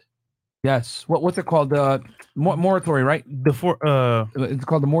end. Yes. What's it called? The moratorium, right? It's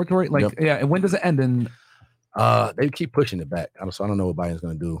called the moratorium. Like, yeah. And when does it end? And they keep pushing it back. So I don't know what Biden's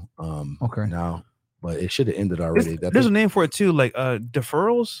going to do. Okay. Now, but it should have ended already. There's a name for it too, like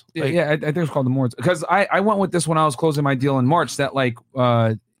deferrals. I think it's called the moratorium because I went with this when I was closing my deal in March. That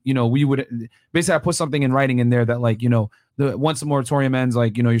we would basically I put something in writing in there that once the moratorium ends,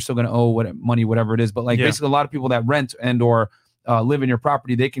 you're still going to owe money, whatever it is. But basically, a lot of people that rent and or live in your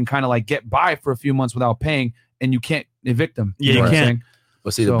property, they can kind of get by for a few months without paying, and you can't evict them. Yeah, you can't.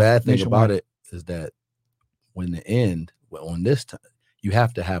 But see, the bad thing about it is that when the end on this time, you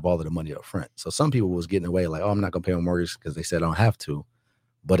have to have all of the money up front. So some people was getting away like, oh, I'm not going to pay my mortgage because they said I don't have to.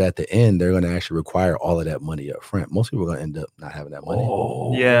 But at the end, they're going to actually require all of that money up front. Most people are going to end up not having that money.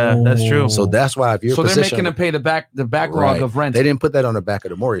 Oh, yeah, that's true. So that's why if you're they're making them pay the backlog of rent. They didn't put that on the back of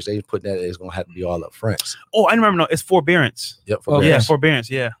the mortgage. They put that it's going to have to be all up front. Oh, I remember. No, it's forbearance. Yep.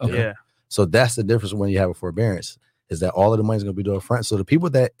 Forbearance. Yeah. Okay. Yeah. So that's the difference when you have a forbearance is that all of the money is going to be due up front. So the people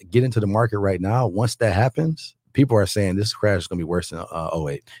that get into the market right now, once that happens, people are saying this crash is going to be worse than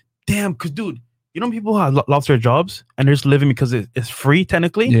 08. Damn, because dude, people have lost their jobs and they're just living because it's free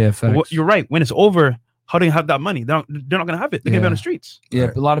technically. Yeah, facts. You're right. When it's over, how do you have that money? They're not going to have it. They're going to be on the streets. Yeah,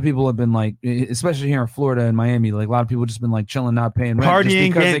 Right. a lot of people have been especially here in Florida and Miami, a lot of people just been chilling, not paying rent,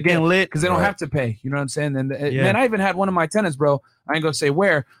 Partying, getting lit because they don't have to pay. You know what I'm saying? And man, I even had one of my tenants, bro. I ain't gonna say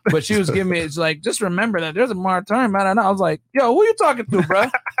where, but she was giving me. It's just remember that there's a moratorium, man. And I was like, yo, who you talking to, bro?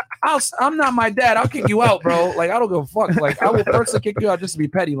 I'm not my dad. I'll kick you out, bro. I don't give a fuck. I will personally kick you out just to be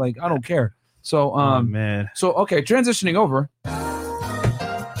petty. I don't care. So, man. So okay, transitioning over.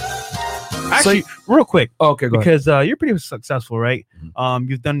 Actually, real quick. Okay, go ahead. Because you're pretty successful, right?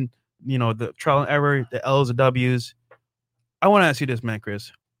 You've done, the trial and error, the L's, the W's. I want to ask you this, man,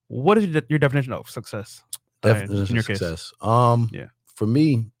 Chris. What is your definition of success? Definition of success. For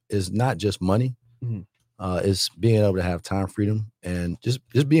me, is not just money. Mhm. It's being able to have time freedom and just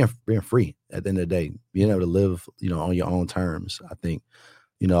being free at the end of the day, being able to live, on your own terms. I think,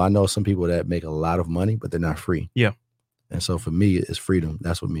 I know some people that make a lot of money, but they're not free. Yeah. And so for me, it's freedom.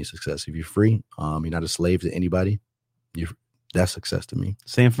 That's what means success. If you're free, you're not a slave to anybody. That's success to me.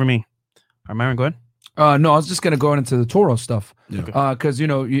 Same for me. All right, Myron, go ahead. No, I was just gonna go into the Turo stuff. Yeah. Because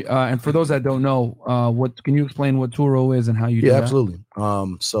and for those that don't know, what can you explain what Turo is and how you do that? Absolutely.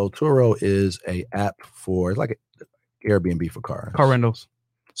 So Turo is a app it's like an Airbnb for cars. Car rentals.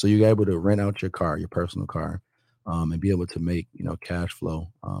 So you're able to rent out your car, your personal car, and be able to make cash flow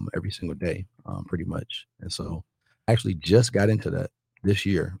every single day, pretty much. And so I actually just got into that this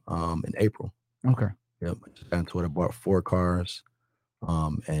year, in April. Okay. Yep. I just got into it. I bought 4 cars.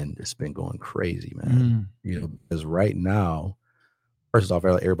 And it's been going crazy, man. Because right now, first off,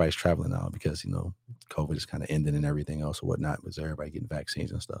 everybody's traveling now because COVID is kind of ending and everything else or whatnot. Because everybody getting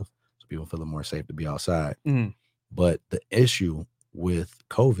vaccines and stuff, so people feeling more safe to be outside. But the issue with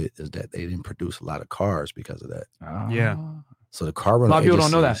COVID is that they didn't produce a lot of cars because of that. Yeah. So the car rental A lot of people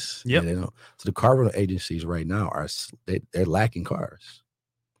don't know that. agencies- Yep. Yeah, they don't. So the car rental agencies right now they're lacking cars,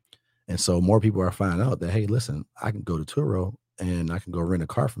 and so more people are finding out that hey, listen, I can go to Turo and I can go rent a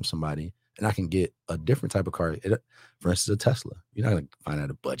car from somebody and I can get a different type of car. For instance, a Tesla. You're not going to find out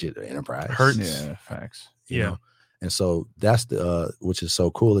a budget or enterprise. Yeah, facts. you Yeah. know? And so that's which is so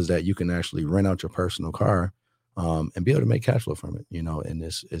cool is that you can actually rent out your personal car and be able to make cash flow from it, and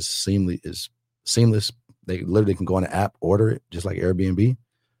it's seamless. They literally can go on the app, order it just like Airbnb.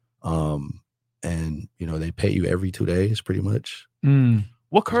 And they pay you every 2 days pretty much.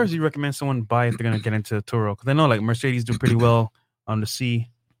 What cars do you recommend someone buy if they're going to get into Turo? Because I know Mercedes do pretty well on the C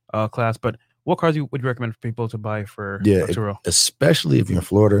class, but what cars would you recommend for people to buy for Turo? Especially if you're in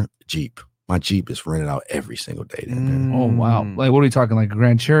Florida, Jeep. My Jeep is rented out every single day. Down Oh wow! Like, what are we talking? Like a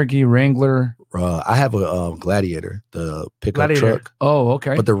Grand Cherokee, Wrangler? there. I have a Gladiator, the pickup Gladiator. truck, Oh,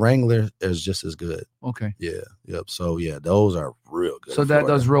 okay. but the Wrangler is just as good. Okay. Yeah, yep. So yeah, those are real good. So in that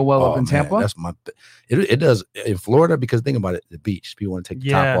Florida. does real well up in man, Tampa? That's my. It does in Florida because think about it, the beach. People want to take the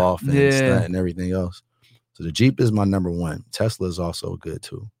top off and stunt and everything else. So the Jeep is my number one. Tesla is also good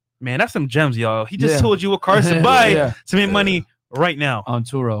too. Man, that's some gems, y'all. He just told you what cars to buy to make money right now on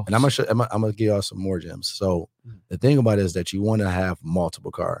Turo. And I'm gonna give y'all some more gems. So the thing about it is that you want to have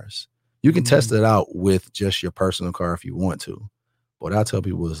multiple cars. You can test it out with just your personal car if you want to. But what I tell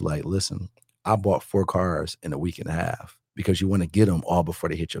people is like, listen, I bought 4 cars in a week and a half because you want to get them all before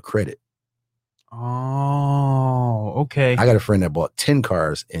they hit your credit. Oh, okay. I got a friend that bought 10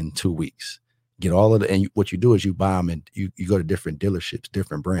 cars in 2 weeks. Get all of the, and what you do is you buy them and you go to different dealerships,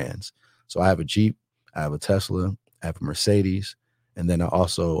 different brands. So I have a Jeep, I have a Tesla, I have a Mercedes, and then I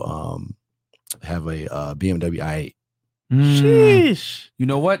also have a BMW i8. Sheesh. You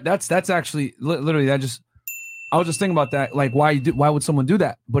know what? That's actually literally I was just thinking about that. Like, why would someone do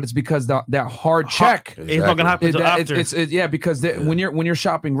that? But it's because that hard check. Exactly. It's not gonna happen until after. Because when you're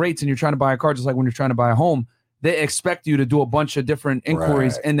shopping rates and you're trying to buy a car, just like when you're trying to buy a home, they expect you to do a bunch of different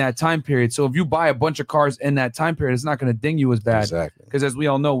inquiries in that time period. So if you buy a bunch of cars in that time period, it's not going to ding you as bad. Exactly. Because as we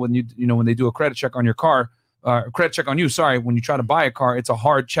all know, when when they do a credit check on your car, credit check on you, when you try to buy a car, it's a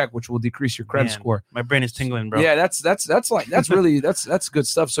hard check which will decrease your credit score. My brain is tingling, bro. Yeah, that's really that's good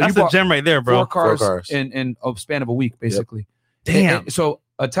stuff. So that's you a gem right there, bro. 4 cars in a span of a week, basically. Yep. Damn. And so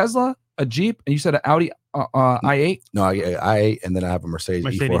a Tesla, a Jeep, and you said an Audi i8. No, i8, and then I have a Mercedes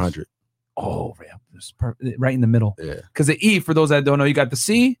E400. Oh, right in the middle. Yeah. Because the E, for those that don't know, you got the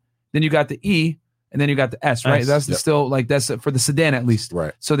C, then you got the E, and then you got the S, right? That's still like that's for the sedan at least.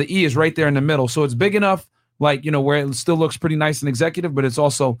 Right. So the E is right there in the middle. So it's big enough, like where it still looks pretty nice and executive, but it's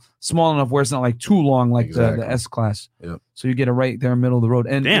also small enough where it's not like too long, like the S class. Yep. So you get it right there in the middle of the road.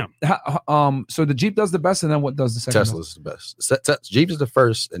 And so the Jeep does the best, and then what does the second? Tesla's the best. Jeep is the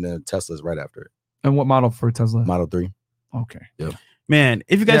first, and then Tesla's right after it. And what model for Tesla? Model 3. Okay. Yep. Man,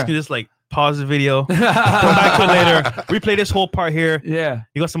 if you guys can just like pause the video, come back to it later, replay this whole part here. Yeah.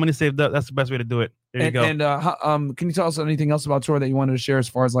 You got some money saved up. That's the best way to do it. There you go. And can you tell us anything else about Turo that you wanted to share as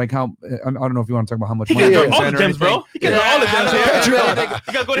far as like how I don't know if you want to talk about how much you money can all the gems, bro. You can all the gems here.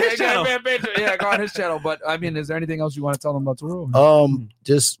 You gotta go to his channel. Yeah, go on his channel. But I mean, is there anything else you want to tell them about Turo?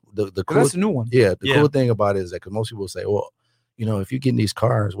 Just the cool. That's a new one. Yeah, the cool thing about it is that because most people say, well, if you're getting these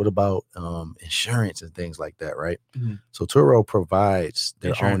cars, what about insurance and things like that, right? Mm-hmm. So Turo provides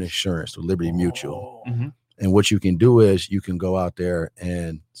their own insurance through Liberty Mutual. Mm-hmm. And what you can do is you can go out there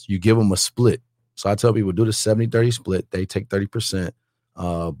and you give them a split. So I tell people do the 70-30 split. They take 30%,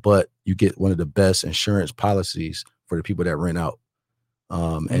 but you get one of the best insurance policies for the people that rent out.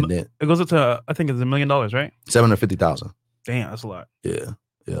 And then it goes up to, I think it's $1 million, right? $750,000. Damn, that's a lot. Yeah.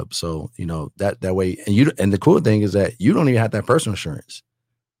 Yep. So that way, and the cool thing is that you don't even have that personal insurance.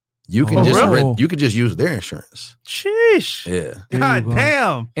 You can you can just use their insurance. Sheesh. Yeah. God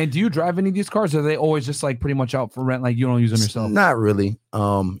damn. And do you drive any of these cars? Or are they always just like pretty much out for rent? Like you don't use them yourself? Not really.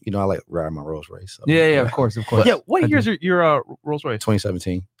 I like riding my Rolls Royce. So, yeah, of course. But, yeah. What year's your Rolls Royce?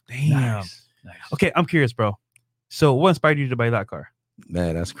 2017. Damn. Nice. Okay, I'm curious, bro. So what inspired you to buy that car?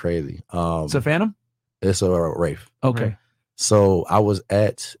 Man, that's crazy. It's a Phantom? It's a Wraith. Okay. Right. So I was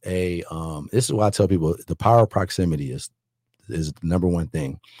at a this is why I tell people the power of proximity is the number one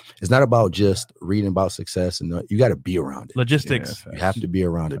thing. It's not about just reading about success, and you got to be around it. Logistics. You have to be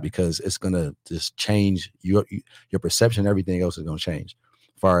around it because it's gonna just change your perception. Everything else is gonna change,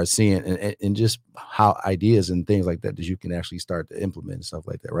 as far as seeing and just how ideas and things like that you can actually start to implement and stuff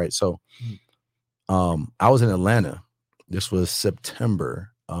like that, right? So, I was in Atlanta. This was September.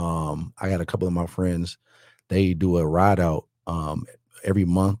 I got a couple of my friends. They do a ride out every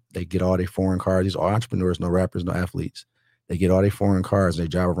month. They get all their foreign cars. These are entrepreneurs, no rappers, no athletes. They get all their foreign cars. And they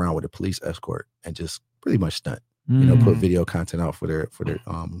drive around with a police escort and just pretty much stunt. Put video content out for their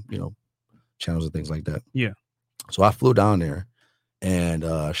channels and things like that. Yeah. So I flew down there, and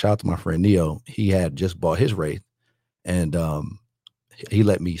shout out to my friend Neo. He had just bought his Wraith, and he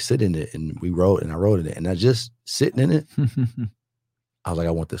let me sit in it, and I rode in it, and I just sitting in it. I was like,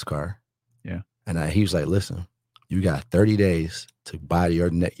 I want this car. Yeah. And he was like, listen, you got 30 days to buy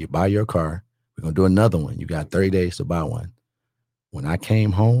your car. We're going to do another one. You got 30 days to buy one. When I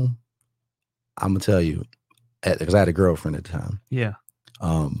came home, I'm going to tell you, because I had a girlfriend at the time. Yeah.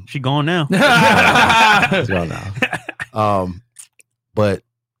 She gone now. She's gone now. But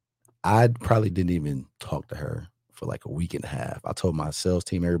I probably didn't even talk to her for like a week and a half. I told my sales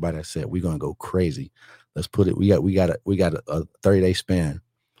team, everybody, I said, we're going to go crazy. Let's put it, we got a 30-day span.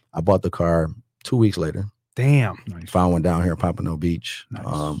 I bought the car 2 weeks later. Damn. Nice. Found one down here in Pompano Beach.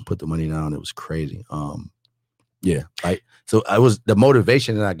 Nice. Put the money down. It was crazy. Yeah. So I was the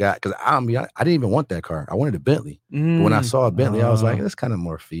motivation that I got because I didn't even want that car. I wanted a Bentley. But when I saw a Bentley, I was like, that's kind of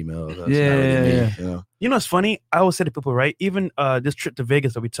more female. That's not really me, you know? You know what's funny? I always say to people, right? Even this trip to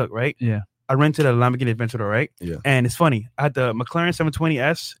Vegas that we took, right? Yeah. I rented a Lamborghini Aventador, right? Yeah. And it's funny. I had the McLaren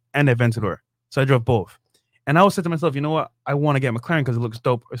 720S and the Aventador. So I drove both. And I always said to myself, you know what? I want to get McLaren because it looks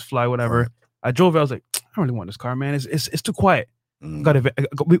dope. It's fly, whatever. Right. I drove it. I was like, I don't really want this car, man. It's too quiet.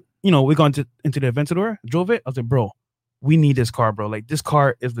 Mm. We gone into the Aventador, drove it. I was like, bro, we need this car, bro. Like, this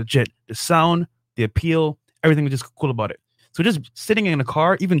car is legit. The sound, the appeal, everything was just cool about it. So just sitting in a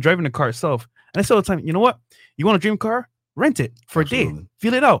car, even driving the car itself. And I say all the time, you know what? You want a dream car? Rent it for a day.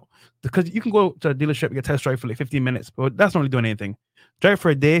 Feel it out. Because you can go to a dealership and get test drive for like 15 minutes, but that's not really doing anything. Drive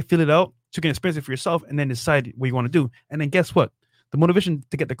for a day, feel it out, so you can experience it for yourself, and then decide what you want to do. And then guess what? The motivation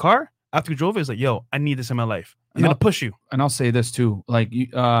to get the car after you drove it is like, yo, I need this in my life. I'm gonna push you. And I'll say this too, like,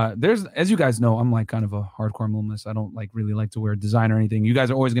 there's, as you guys know, I'm like kind of a hardcore minimalist. I don't like really like to wear design or anything. You guys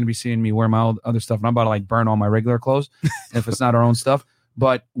are always going to be seeing me wear my other stuff, and I'm about to like burn all my regular clothes if it's not our own stuff.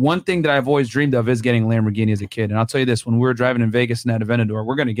 But one thing that I've always dreamed of is getting a Lamborghini as a kid. And I'll tell you this, when we were driving in Vegas in that Aventador,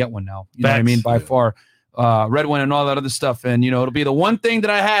 we're going to get one now. You know what I mean? By far, red one and all that other stuff. And, you know, it'll be the one thing that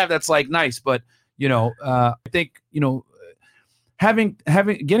I have that's like nice. But, you know, I think, you know,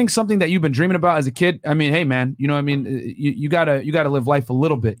 getting something that you've been dreaming about as a kid. I mean, hey, man, you know what I mean? You gotta live life a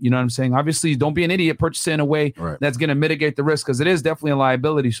little bit. You know what I'm saying? Obviously, don't be an idiot. Purchase it in a way that's going to mitigate the risk, because it is definitely a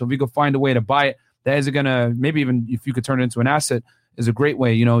liability. So if you could find a way to buy it, that is going to, maybe even if you could turn it into an asset, is a great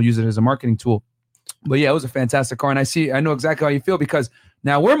way, you know, use it as a marketing tool. But yeah, it was a fantastic car. And I know exactly how you feel, because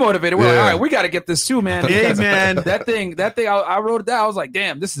now we're motivated. We're like, all right, we got to get this too, man. Hey, man. That thing, I wrote it down. I was like,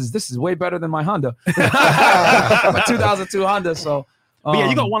 damn, this is way better than my Honda. My 2002 Honda. So, but yeah,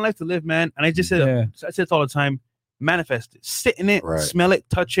 you got one life to live, man. And I just said, I say it all the time, manifest it, sit in it, smell it,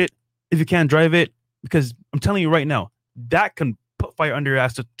 touch it. If you can, drive it. Because I'm telling you right now, that can put fire under your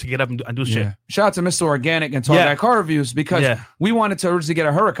ass to get up and do shit. Shout out to Mr. Organic and Talk Guy Car Reviews, because we wanted to originally get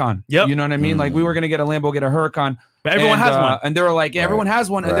a Huracan. You know what I mean? Like, we were going to get a Lambo, get a Huracan. But everyone has one. And they were like, everyone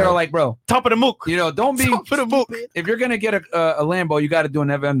has one. And they were like, bro, top of the mook. You know, don't be top of the mook. If you're going to get a Lambo, you got to do an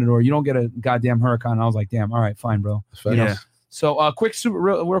Aventador. You don't get a goddamn Huracan. I was like, damn, all right, fine, bro. You know? So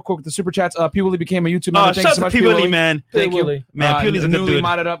real quick with the super chats. Pewley became a YouTube member. Thanks so much, Pewley, man. Thank you. Man, Pewley's a good newly dude.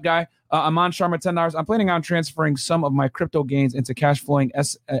 modded up guy. Amon Sharma, $10. I'm planning on transferring some of my crypto gains into cash flowing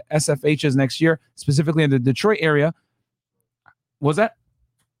SFHs next year, specifically in the Detroit area. Was that?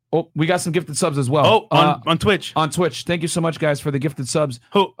 Oh, we got some gifted subs as well. Oh, on Twitch. On Twitch. Thank you so much, guys, for the gifted subs.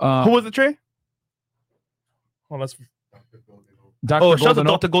 Who was the Trey? Oh, that's shout out to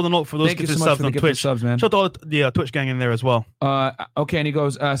Dr. Golden Oak for those gifted subs on Twitch. Subs, man. Shout out to all the Twitch gang in there as well. Okay, and he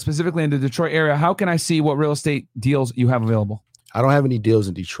goes, specifically in the Detroit area, how can I see what real estate deals you have available? I don't have any deals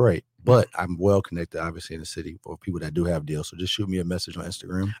in Detroit, but I'm well connected, obviously, in the city for people that do have deals. So just shoot me a message on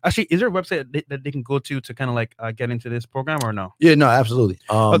Instagram. Actually, is there a website that they can go to kind of like get into this program, or no? Yeah, no, absolutely.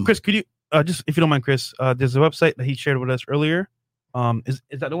 Chris, could you just, if you don't mind, Chris, there's a website that he shared with us earlier. Is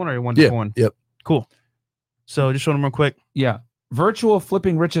that the one or one different one? Yep. Cool. So just show them real quick. Yeah.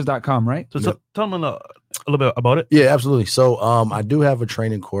 virtualflippingriches.com, right? So tell them a little bit about it. Yeah, absolutely. So I do have a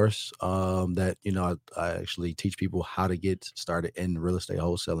training course that, you know, I actually teach people how to get started in real estate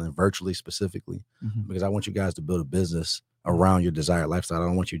wholesaling virtually, specifically, because I want you guys to build a business around your desired lifestyle. I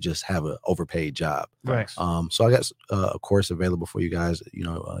don't want you to just have an overpaid job. Right. So I got a course available for you guys. You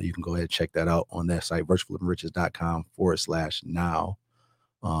know, you can go ahead and check that out on that site, virtualflippingriches.com/now.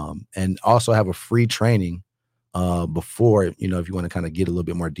 And also have a free training before, you know, if you want to kind of get a little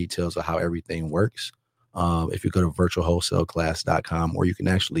bit more details of how everything works, if you go to virtualwholesaleclass.com, or you can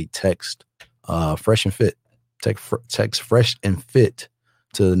actually text fresh and fit, text fresh and fit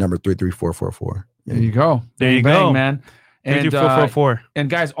to the number 33444. There you go. There you go, man. And 33444. And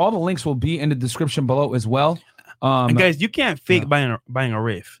guys, all the links will be in the description below as well. And guys, you can't fake buying a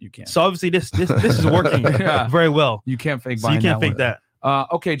Wraith. You can't. So obviously this is working very well. You can't fake so buying. You can't fake that.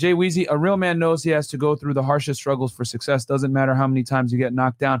 Okay, Jay Weezy, a real man knows he has to go through the harshest struggles for success. Doesn't matter how many times you get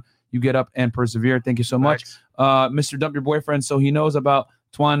knocked down, you get up and persevere. Thank you so much. Mr. Dump Your Boyfriend, so he knows about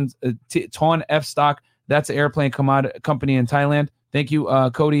Tuan F Stock. That's an airplane company in Thailand. Thank you,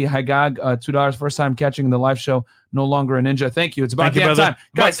 Cody Hagag, $2. First time catching the live show. No longer a ninja. Thank you. It's about damn time.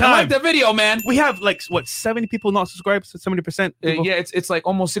 Guys, I like the video, man. We have like, what, 70 people not subscribed? 70%? Yeah, it's like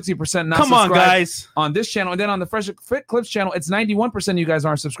almost 60% not Come subscribed. On, guys. On this channel. And then on the Fresh Fit Clips channel, it's 91% of you guys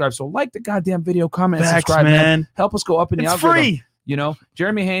aren't subscribed. So like the goddamn video, comment, and subscribe, man. Help us go up in the algorithm. It's free. You know,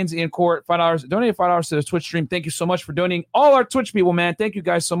 Jeremy Haynes, Ian Court, $5. Donate $5 to the Twitch stream. Thank you so much for donating. All our Twitch people, man. Thank you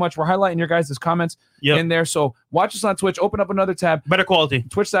guys so much. We're highlighting your guys' comments in there. So watch us on Twitch. Open up another tab. Better quality.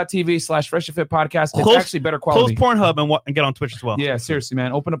 Twitch.tv/Fresh and Fit Podcast. It's actually better quality. Close Pornhub and get on Twitch as well. Yeah, seriously,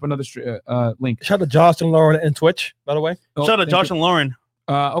 man. Open up another link. Shout out to Josh and Lauren and Twitch, by the way. Shout out to Josh and Lauren.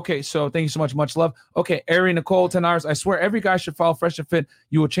 Okay, so thank you so much. Much love. Okay, Ari Nicole, $10. I swear every guy should follow Fresh and Fit.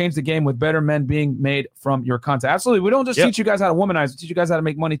 You will change the game with better men being made from your content. Absolutely. We don't just teach you guys how to womanize. We teach you guys how to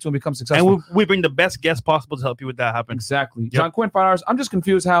make money to and become successful. And we bring the best guests possible to help you with that happen. Exactly. John Quinn, $5. I'm just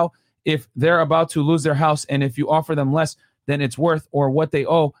confused how if they're about to lose their house and if you offer them less than it's worth or what they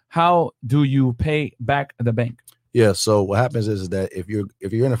owe, how do you pay back the bank? Yeah. So what happens is that if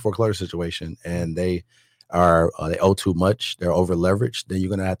you're in a foreclosure situation and they owe too much, they're over leveraged, then you're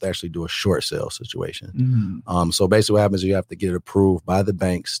going to have to actually do a short sale situation. So basically what happens is you have to get it approved by the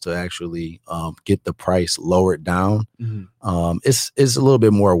banks to actually get the price lowered down. It's a little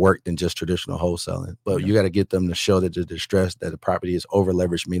bit more work than just traditional wholesaling, but you got to get them to show that they're distressed, that the property is over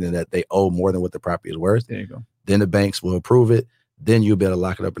leveraged, meaning that they owe more than what the property is worth. There you go. Then the banks will approve it. Then you'll be able to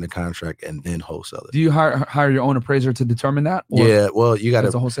lock it up in the contract and then wholesale it. Do you hire your own appraiser to determine that? Or yeah, well, you got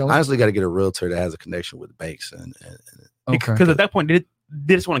to honestly got to get a realtor that has a connection with the banks and because at that point they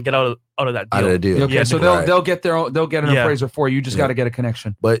just want to get out of that deal. Out of the deal. Okay, so they'll get an appraiser for you. You just got to get a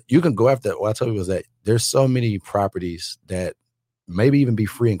connection. But you can go after. What I tell you is that there's so many properties that maybe even be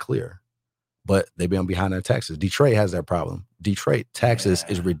free and clear, but they've been behind their taxes. Detroit has that problem. Detroit taxes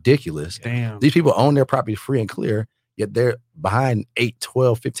is ridiculous. Damn. These people own their property free and clear, yet they're behind 8,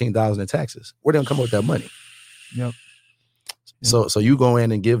 12, 15,000 in taxes. Where they gonna come up with that money? Yep. So you go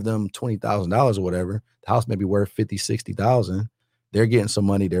in and give them $20,000 or whatever. The house may be worth 50, 60,000. They're getting some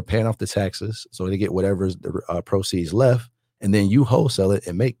money. They're paying off the taxes, so they get whatever's the proceeds left, and then you wholesale it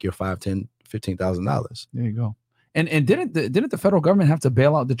and make your $5,000, $10,000, $15,000. There you go. And didn't the federal government have to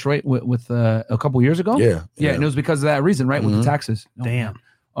bail out Detroit with a couple years ago? Yeah. And it was because of that reason, right? With the taxes. Oh, damn.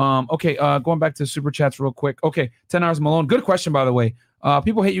 Okay, going back to super chats real quick. Okay, $10 Malone. Good question, by the way.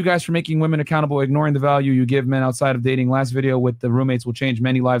 People hate you guys for making women accountable, ignoring the value you give men outside of dating. Last video with the roommates will change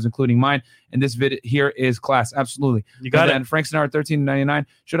many lives, including mine. And this video here is class. Absolutely. You got it. And Frank Sinara, $13.99.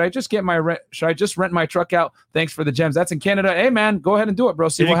 Should I just rent my truck out? Thanks for the gems. That's in Canada. Hey man, go ahead and do it, bro.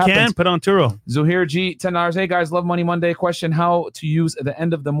 See what happens. You can put on Turo. Zuhair G, $10. Hey guys, love Money Monday. Question: how to use the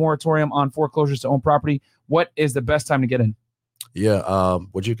end of the moratorium on foreclosures to own property? What is the best time to get in? Yeah,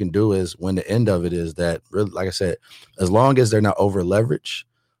 what you can do is when the end of it is that, really, like I said, as long as they're not over leveraged,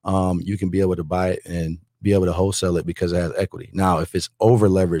 you can be able to buy it and be able to wholesale it because it has equity. Now, if it's over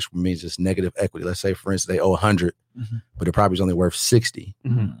leveraged, which means it's negative equity. Let's say, for instance, they owe 100, but the property's only worth 60.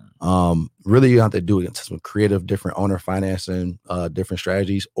 Really, you have to do it some creative, different owner financing, different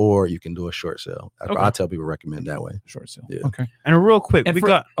strategies, or you can do a short sale. I tell people recommend that way. Short sale. Yeah. Okay. And real quick, and go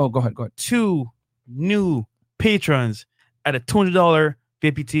ahead. Go ahead. 2 new patrons at a $200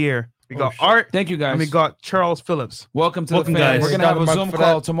 VIP tier. We got Art. Thank you, guys. And we got Charles Phillips. Welcome to the fam. guys. We're going to have a Zoom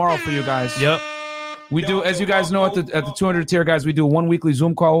call tomorrow for you guys. Yep. We do, as you guys know, at the 200 tier, guys, we do one weekly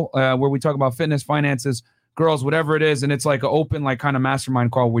Zoom call where we talk about fitness, finances, girls, whatever it is. And it's like an open, like kind of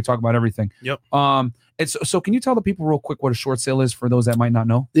mastermind call where we talk about everything. Yep. So can you tell the people real quick what a short sale is for those that might not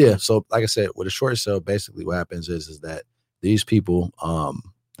know? Yeah. So like I said, with a short sale, basically what happens is that these people,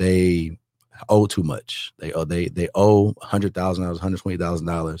 they owe too much. They owe $100,000,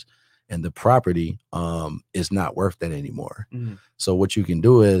 $120,000, and the property is not worth that anymore. So what you can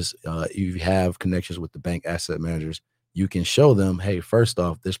do is you have connections with the bank asset managers. You can show them, hey, first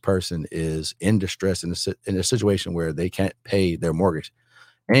off, this person is in distress in a situation where they can't pay their mortgage,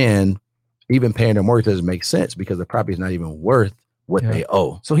 and even paying their mortgage doesn't make sense because the property is not even worth what they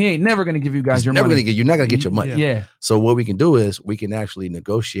owe. So he ain't never going to give you guys your money. You're not going to get your money. Yeah. So what we can do is we can actually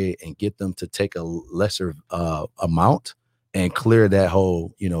negotiate and get them to take a lesser amount and clear that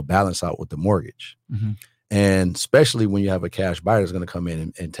whole, balance out with the mortgage. And especially when you have a cash buyer that's going to come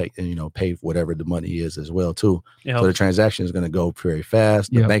in and take and pay whatever the money is as well too. So the transaction is going to go very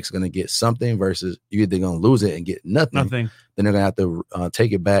fast. The bank's going to get something versus you're either going to lose it and get nothing. Then they're going to have to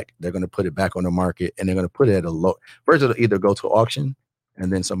take it back. They're going to put it back on the market and they're going to put it at a low. First, it'll either go to auction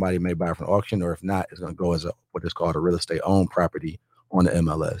and then somebody may buy from auction, or if not, it's going to go as what is called a real estate owned property on the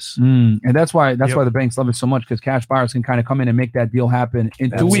MLS. And that's why the banks love it so much, because cash buyers can kind of come in and make that deal happen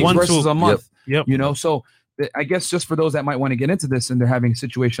in 2 weeks versus a month. So I guess just for those that might want to get into this and they're having a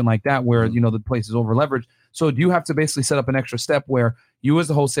situation like that where, the place is over leveraged. So do you have to basically set up an extra step where you as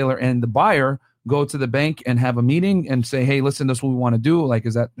the wholesaler and the buyer go to the bank and have a meeting and say, hey, listen, this is what we want to do? Like,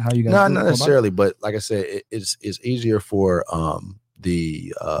 is that how you guys No, not necessarily. But like I said, it's easier for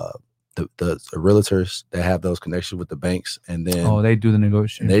the realtors that have those connections with the banks, and then they do the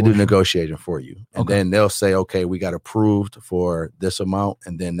negotiation. They do negotiating for you, and Okay. then they'll say, okay, we got approved for this amount,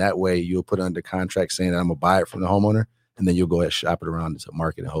 and then that way you'll put under contract saying that I'm gonna buy it from the homeowner, and then you'll go ahead and shop it around to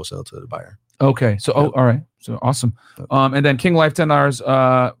market and wholesale to the buyer. Okay, so all right, so awesome. And then King Life $10.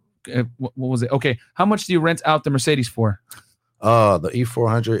 What was it? Okay, how much do you rent out the Mercedes for? The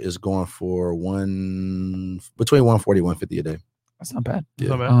E400 is going for between 140 150 a day. That's not bad. That's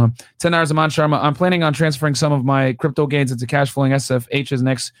not bad. $10 a month, Sharma. I'm planning on transferring some of my crypto gains into cash flowing SFHs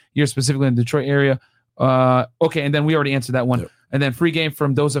next year, specifically in the Detroit area. Okay, and then we already answered that one. Yep. And then free game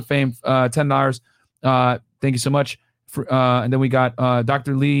from Doza Fame, $10. Thank you so much. And then we got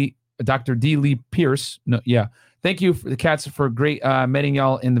Dr. D. Lee Pierce. No, yeah. Thank you for the cats for great meeting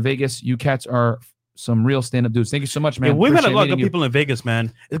y'all in the Vegas. You cats are some real stand-up dudes. Thank you so much, man. Yeah, we've had a Appreciate lot of meeting you. people in Vegas,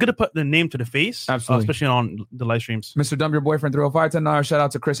 man. It's good to put the name to the face, Absolutely. especially on the live streams. Mr. Dumb, your boyfriend, 305, $10. Shout out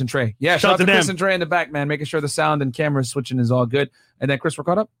to Chris and Trey. Yeah, shout out to Chris and Trey in the back, man. Making sure the sound and camera switching is all good. And then Chris, we're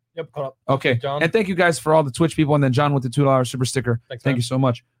caught up? Yep, caught up. Okay. John. And thank you guys for all the Twitch people. And then John with the $2 super sticker. Thanks, Thank man. you so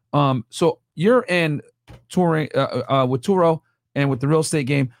much. So you're in touring with Turo and with the real estate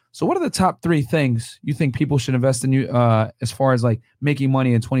game. So what are the top 3 things you think people should invest in you as far as like making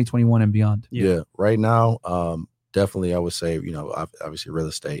money in 2021 and beyond? Yeah. Right now, definitely I would say, obviously real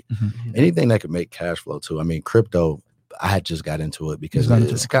estate, Mhm. anything that could make cash flow too. I mean, crypto, I had just got into it because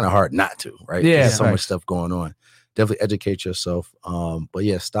it's kind of hard not to, right? Yeah, There's so right. much stuff going on. Definitely educate yourself. But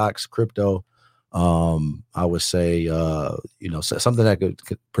yeah, stocks, crypto, I would say, something that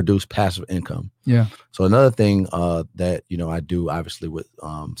could produce passive income. Yeah. So another thing that, I do obviously with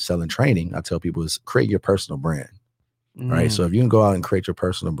selling training, I tell people is create your personal brand. Right. So if you can go out and create your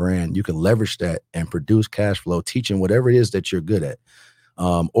personal brand, you can leverage that and produce cash flow, teaching whatever it is that you're good at.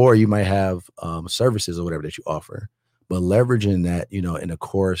 Or you might have services or whatever that you offer, but leveraging that, in a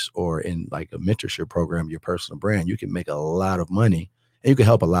course or in like a mentorship program, your personal brand, you can make a lot of money and you can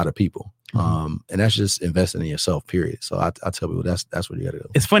help a lot of people. And that's just investing in yourself, period. So I tell people that's where you got to go.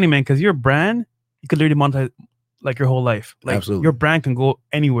 It's funny, man, because your brand, you could literally monetize like your whole life. Like Absolutely. your brand can go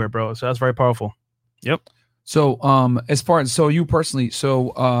anywhere, bro. So that's very powerful. Yep. So as far as you personally,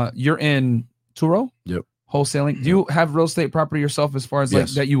 you're in Turo? Yep. Wholesaling. Do you have real estate property yourself as far as like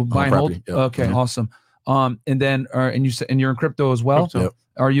Yes. that you buy and hold? Property, yep. Okay, awesome. And then and you said and you're in crypto as well. Yep.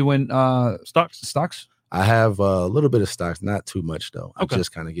 Are you in Stocks? I have a little bit of stocks, not too much though. I'm Okay.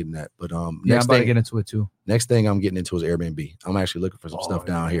 just kind of getting that. But Yeah, I'm next about to thing, get into it too. next thing I'm getting into is Airbnb. I'm actually looking for some stuff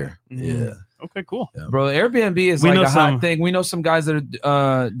down here. Yeah. Okay, cool. Bro, Airbnb is We like know a hot some- thing. We know some guys that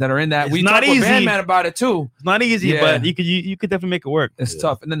are in that. It's We not talked with easy. Bandman about it too. It's not easy, Yeah. but you could definitely make it work. It's Yeah.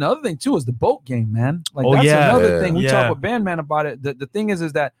 tough. And then the other thing too is the boat game, man. Like Oh, that's yeah. another Yeah. thing. We Yeah. talk with Bandman about it. The thing is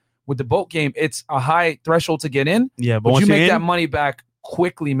that with the boat game, it's a high threshold to get in, Yeah, but once you you're make in, that money back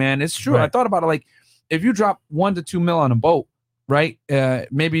quickly, man. It's true. I Right. thought about it. Like if you drop $1 to $2 mil on a boat, right?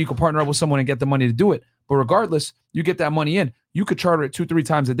 Maybe you could partner up with someone and get the money to do it. But regardless, you get that money in. You could charter it 2-3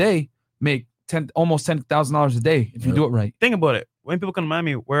 times a day, make almost $10,000 a day if you Yep. do it right. think about it. When people come to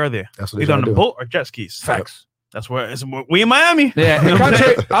Miami, where are they? That's what they Either on gotta the do. boat or jet skis. Facts. That's where we in Miami. Yeah, You know what I'm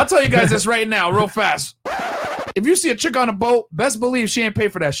saying? I'll tell you guys this right now, real fast. If you see a chick on a boat, best believe she ain't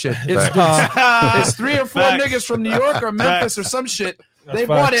paid for that shit. It's 3 or 4 Facts. niggas from New York or Memphis or some shit. They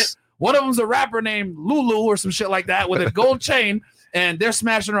bought it. One of them's a rapper named Lulu or some shit like that with a gold chain, and they're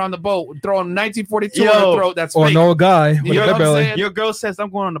smashing her on the boat, throwing 1942 on Yo. her throat. That's Or fake. no guy with You a know good what I'm belly. saying? Your girl says I'm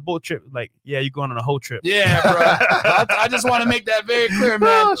going on a boat trip. Like, yeah, you're going on a whole trip. Yeah, bro. I just want to make that very clear,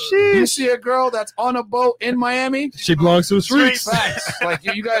 man. Oh, shit. You see a girl that's on a boat in Miami, She belongs to the streets. facts. Like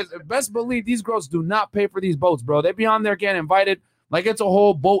you guys best believe these girls do not pay for these boats, bro. They be on there getting invited. Like it's a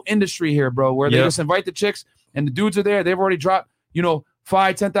whole boat industry here, bro, where they Yep. just invite the chicks and the dudes are there. They've already dropped,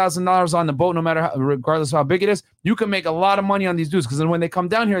 $5,000-$10,000 on the boat, no matter how, regardless of how big it is. You can make a lot of money on these dudes because then when they come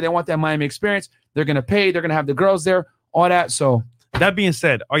down here, they want that Miami experience. They're gonna pay. They're gonna have the girls there, all that. So That being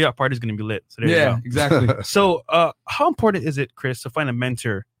said, our yacht party is going to be lit. So there you yeah, go. exactly. So, how important is it, Chris, to find a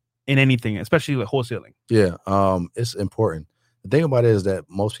mentor in anything, especially like wholesaling? Yeah, it's important. The thing about it is that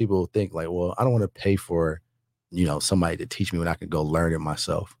most people think like, well, I don't want to pay for, somebody to teach me when I can go learn it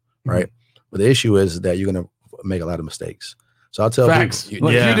myself, right? But the issue is that you're gonna make a lot of mistakes. So I'll tell Facts. people,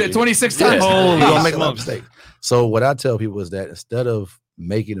 Look, yeah. you did 26 yeah, times. Holy you're gonna make a lot of smokes. mistakes. So what I tell people is that instead of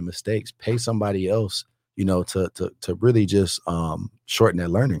making the mistakes, pay somebody else, to really just shorten that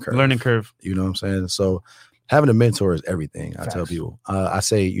learning curve. Learning curve. You know what I'm saying? So having a mentor is everything. I tell Facts. people. I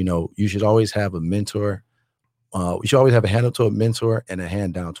say, you should always have a mentor. You should always have a hand up to a mentor and a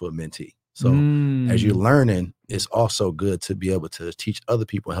hand down to a mentee. So as you're learning, it's also good to be able to teach other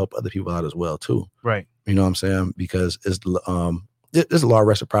people and help other people out as well too. Right. You know what I'm saying? Because it's there's a lot of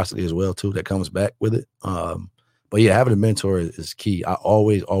reciprocity as well too that comes back with it. But yeah, having a mentor is key. I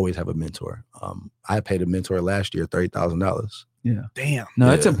always have a mentor. I paid a mentor last year $30,000. Yeah. Damn. No,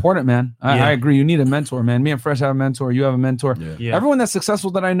 Yeah. it's important, man. Yeah. I agree. You need a mentor, man. Me and Fresh have a mentor. You have a mentor. Yeah. Yeah. Everyone that's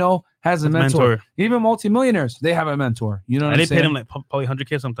successful that I know has a mentor. Even multimillionaires, they have a mentor. You know what And I'm they saying? pay them like probably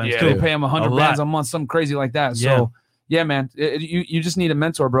 100K sometimes Yeah, too. they pay them 100 A bands lot. a month, something crazy like that. Yeah. So yeah, man, you just need a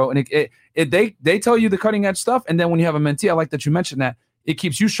mentor, bro. And they tell you the cutting edge stuff, and then when you have a mentee, I like that you mentioned that. It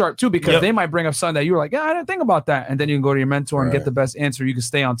keeps you sharp too, because Yep. they might bring up something that you were like, yeah, I didn't think about that, and then you can go to your mentor and get Right. the best answer. You can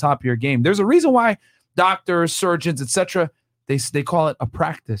stay on top of your game. There's a reason why doctors, surgeons, etc. They call it a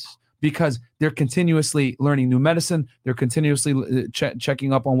practice, because they're continuously learning new medicine. They're continuously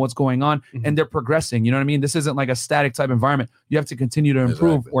checking up on what's going on, and they're progressing. You know what I mean? This isn't like a static type environment. You have to continue to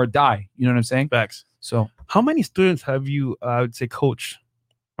improve Exactly. or die. You know what I'm saying? Facts. So How many students have you, I would say, coached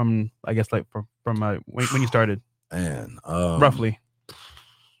from, I guess, like from when you started, And roughly?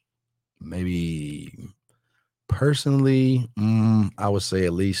 maybe personally, I would say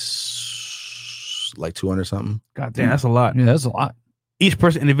at least like 200 something. God Damn, damn, that's a lot. yeah, that's a lot. Each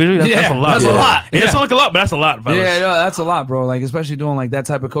person individually, that's a lot. That's a Yeah. lot. It Yeah. doesn't look like a lot, but that's a lot. fellas. Yeah, no, that's a lot, bro. Like, especially doing like that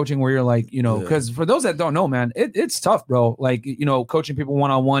type of coaching where you're like, you know, Yeah. because for those that don't know, man, it's tough, bro. Like, you know, coaching people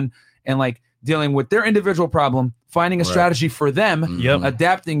one-on-one and like dealing with their individual problem, finding a Right. strategy for them, Yep.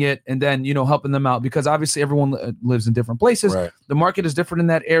 adapting it, and then, you know, helping them out, because obviously everyone lives in different places. Right. The market is different in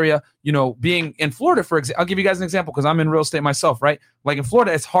that area. You know, being in Florida, for example, I'll give you guys an example because I'm in real estate myself, right? Like in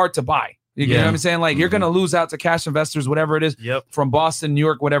Florida, it's hard to buy. You know Yeah. what I'm saying? Like you're going to lose out to cash investors, whatever it is, Yep. from Boston, New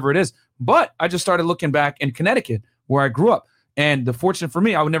York, whatever it is. But I just started looking back in Connecticut where I grew up. And the fortunate for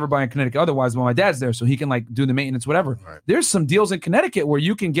me, I would never buy in Connecticut otherwise, but my dad's there, so he can like do the maintenance, whatever. Right. There's some deals in Connecticut where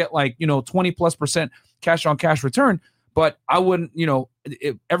you can get like, you know, 20+% cash on cash return, but I wouldn't, you know,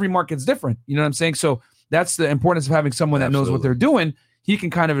 every market's different. You know what I'm saying? So that's the importance of having someone that knows what they're doing. He can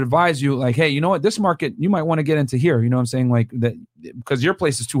kind of advise you like, hey, you know what, this market, you might want to get into here. You know what I'm saying? Like that, because your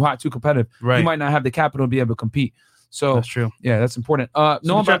place is too hot, too competitive. Right. You might not have the capital to be able to compete. So That's true. yeah, that's important.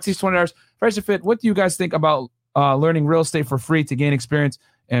 Noah Baptiste, $20. Fresh and Fit, what do you guys think about learning real estate for free to gain experience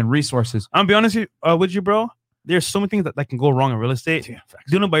and resources? I'm gonna be honest with you, bro. There's so many things that can go wrong in real estate. Yeah,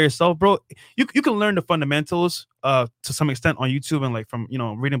 Doing it by yourself, bro. You can learn the fundamentals to some extent on YouTube and like from, you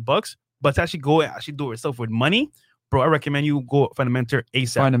know, reading books, but to actually go and actually do it yourself with money, bro, I recommend you go find a mentor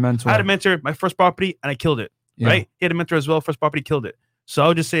ASAP. Find a mentor. I had a mentor, my first property, and I killed it. Yeah. Right? He had a mentor as well, first property, killed it. So I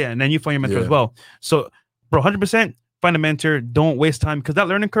would just say, and then you find your mentor Yeah. as well. So, bro, 100% find a mentor. Don't waste time, because that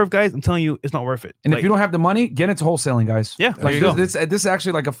learning curve, guys, I'm telling you, it's not worth it. And Like, if you don't have the money, get into wholesaling, guys. yeah, there Like you go. this is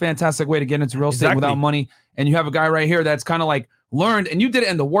actually like a fantastic way to get into real estate Exactly. without money. And you have a guy right here that's kind of like learned, and you did it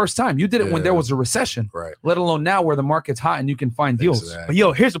in the worst time. You did it when Yeah. there was a recession, Right. let alone now where the market's hot and you can find deals. Exactly. But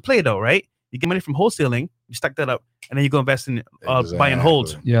yo, here's the play though, right? You get money from wholesaling, you stack that up, and then you go invest in buy and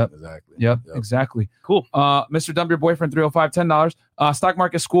hold. Yep. Exactly. Yep, exactly. Cool. Mr. Dumb Your Boyfriend 305, $10. Stock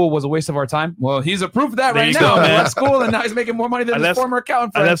market school was a waste of our time. Well, he's a proof of that There right you now. go, He man. left school and now he's making more money than I his left- former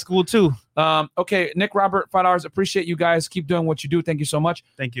accountant I friend. left school too. Okay, Nick Robert, $5. Appreciate you guys. Keep doing what you do. Thank you so much.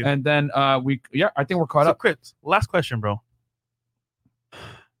 Thank you. And then I think we're caught So, up. Chris, last question, bro.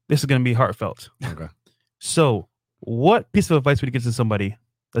 This is gonna be heartfelt. Okay. So, what piece of advice would you give to somebody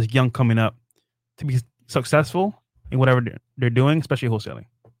that's young coming up to be successful in whatever they're doing, especially wholesaling?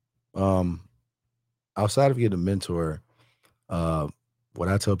 Outside of getting a mentor, what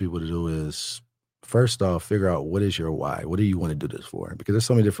I tell people to do is first off, figure out what is your why. What do you want to do this for? Because there's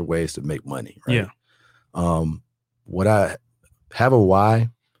so many different ways to make money, right? Yeah. What I have a why,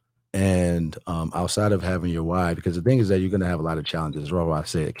 and outside of having your why, because the thing is that you're going to have a lot of challenges. Or I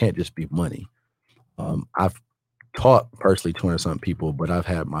say it can't just be money. I've taught personally 200-something people, but I've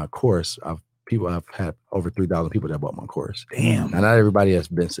had my course. I've had over 3,000 people that bought my course. Damn. Now, not everybody has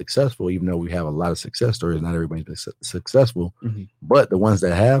been successful, even though we have a lot of success stories. Not everybody's been successful, Mhm. but the ones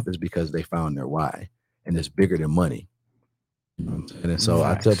that have is because they found their why, and it's bigger than money. You know what I'm saying? And so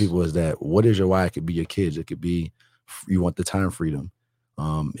I tell Facts. people is that what is your why? It could be your kids. It could be you want the time freedom.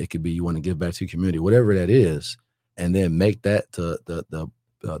 It could be you want to give back to your community, whatever that is, and then make that to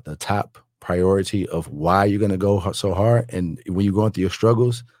the top priority of why you're going to go so hard. And when you're going through your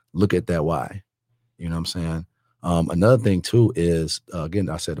struggles, look at that why. You know what I'm saying? Another thing too is, again,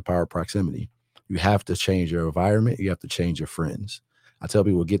 I said the power of proximity. You have to change your environment. You have to change your friends. I tell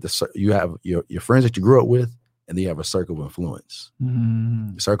people, you have your friends that you grew up with, and then you have a circle of influence.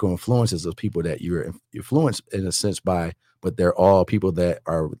 Mm. The circle of influence is those people that you're influenced in a sense by, but they're all people that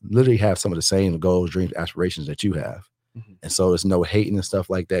are literally have some of the same goals, dreams, aspirations that you have. Mhm. And so it's no hating and stuff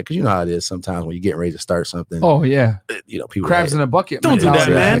like that. Because you know how it is sometimes when you're getting ready to start something, Oh yeah, you know, people crabs hate. in a bucket. Don't do that,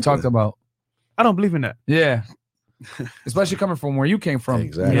 mentality man. I talked about. I don't believe in that. Yeah, especially coming from where you came from.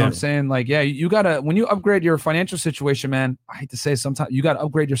 Exactly. You know what I'm saying? Like, yeah, you gotta, when you upgrade your financial situation, man, I hate to say it, sometimes you gotta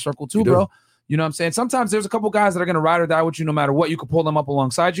upgrade your circle too, bro. You know what I'm saying? Sometimes there's a couple guys that are gonna ride or die with you no matter what. You could pull them up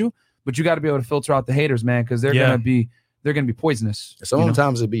alongside you, but you got to be able to filter out the haters, man, because they're gonna be poisonous.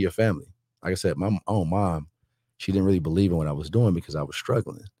 Sometimes it'd be your family. Like I said, my own mom, she didn't really believe in what I was doing because I was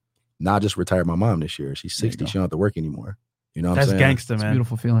struggling. Now I just retired my mom this year. She's 60. She don't have to work anymore. You know what I'm saying? That's gangster, man. It's a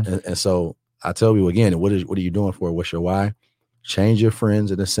beautiful feeling. And so I tell you again, what are you doing for it? What's your why? Change your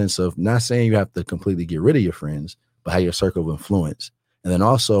friends in the sense of not saying you have to completely get rid of your friends, but have your circle of influence. And then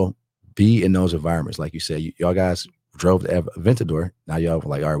also be in those environments. Like you said, y'all guys drove the Aventador. Now y'all were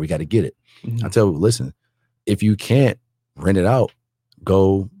like, all right, we got to get it. I tell you, listen, if you can't rent it out,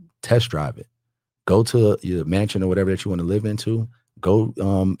 go test drive it. Go to your mansion or whatever that you want to live into. Go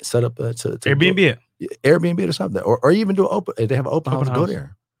set up to Airbnb it or something, or even do open. If they have an open house, go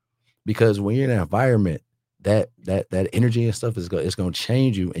there. Because when you're in an environment, that energy and stuff it's going to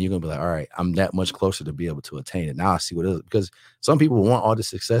change you, and you're going to be like, all right, I'm that much closer to be able to attain it. Now I see what it is. Because some people want all the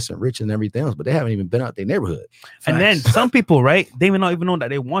success and rich and everything else, but they haven't even been out their neighborhood. And then some people, right? They may not even know that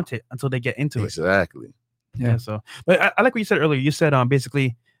they want it until they get into it. Exactly. Yeah. So, but I like what you said earlier. You said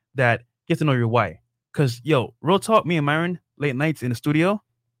basically that you have to know your why. Because real talk, me and Myron, late nights in the studio,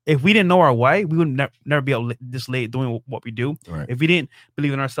 if we didn't know our why, we would never be able this late doing what we do. Right. If we didn't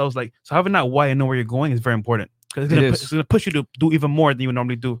believe in ourselves, so having that why and know where you're going is very important. Because it's going to push you to do even more than you would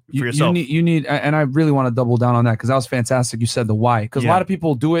normally do for yourself. You need, and I really want to double down on that because that was fantastic. You said the why. Because a lot of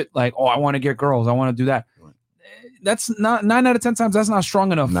people do it like, oh, I want to get girls. I want to do that. That's not 9 out of 10 times. That's not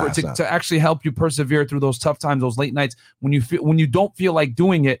strong enough to actually help you persevere through those tough times, those late nights when you don't feel like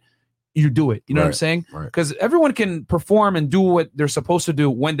doing it. You do it. You know what I'm saying? Because everyone can perform and do what they're supposed to do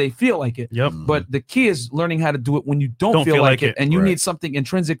when they feel like it. Yep. But the key is learning how to do it when you don't feel like it. And you need something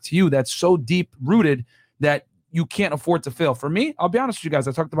intrinsic to you that's so deep rooted that you can't afford to fail. For me, I'll be honest with you guys.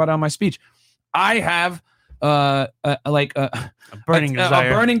 I talked about it on my speech. I have a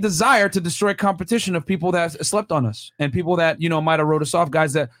burning desire to destroy competition of people that slept on us and people that might have wrote us off,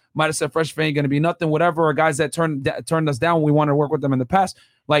 guys that might have said Fresh ain't going to be nothing, whatever, or guys that turned us down when we wanted to work with them in the past.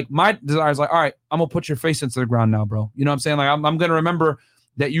 Like my desire is like, all right, I'm gonna put your face into the ground now, bro. You know what I'm saying? Like I'm gonna remember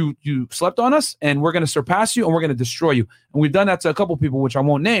that you slept on us, and we're gonna surpass you, and we're gonna destroy you. And we've done that to a couple people, which I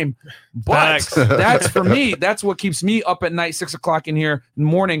won't name, but that's for me. That's what keeps me up at night, 6 o'clock in here in the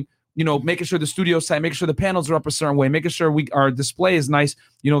morning. Making sure the studio's tight, making sure the panels are up a certain way, making sure our display is nice.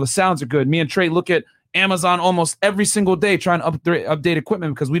 The sounds are good. Me and Trey look at Amazon almost every single day trying to update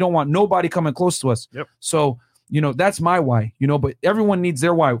equipment because we don't want nobody coming close to us. Yep. So. That's my why, but everyone needs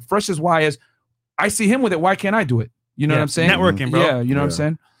their why. Fresh's why is I see him with it. Why can't I do it? You know what I'm saying? Networking, bro. Yeah. You know what I'm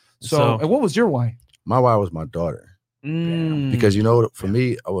saying? So and what was your why? My why was my daughter. Because, for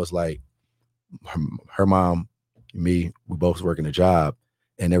me, I was like, her mom, me, we both was working a job.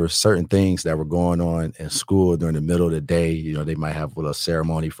 And there were certain things that were going on in school during the middle of the day. They might have a little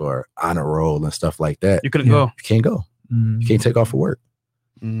ceremony for honor roll and stuff like that. You couldn't go. You can't go. You can't take off for work.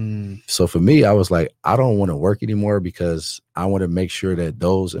 So for me, I was like, I don't want to work anymore because I want to make sure that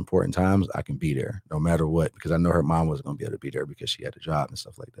those important times I can be there no matter what, because I know her mom wasn't going to be able to be there because she had a job and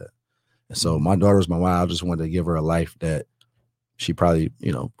stuff like that. And so my daughter was my why. I just wanted to give her a life that she probably,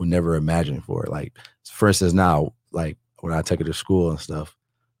 would never imagine for her. Like, for instance, now, like when I take her to school and stuff,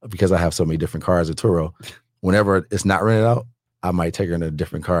 because I have so many different cars at Turo, whenever it's not rented out, I might take her in a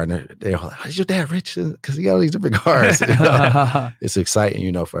different car, and they're like, "How's your dad rich? Because he got all these different cars." It's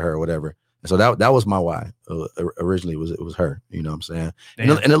exciting, for her, or whatever. And so that was my why. Originally, it was her. You know what I'm saying?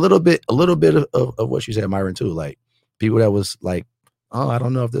 And a little bit of what you said, Myron, too. Like people that was like, "Oh, I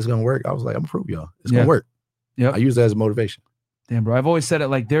don't know if this is gonna work." I was like, "I'm gonna prove y'all it's gonna work." Yeah, I use that as motivation. Damn, bro. I've always said it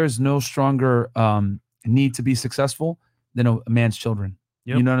like there's no stronger need to be successful than a man's children.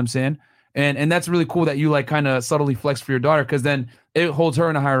 Yep. You know what I'm saying? And that's really cool that you like kind of subtly flex for your daughter, because then it holds her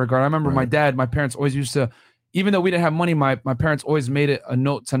in a higher regard. I remember my parents always used to, even though we didn't have money, my parents always made it a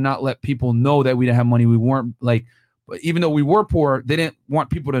note to not let people know that we didn't have money. We weren't like, but even though we were poor, they didn't want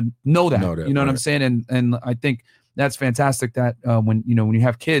people to know that. You know what I'm saying? And I think that's fantastic that when you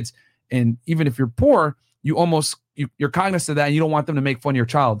have kids, and even if you're poor, you're cognizant of that, and you don't want them to make fun of your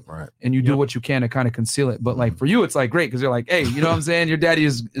child, and you do what you can to kind of conceal it. But like for you, it's like great because you're like, hey, you know what I'm saying? Your daddy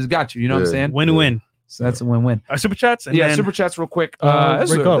has got you. You know what I'm saying? Win-win. So that's a win-win. Super chats, and super chats real quick.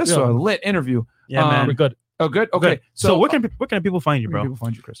 This is a lit interview. Yeah, man, we're good. Oh, good. Okay. So where can people find you, bro? Where can people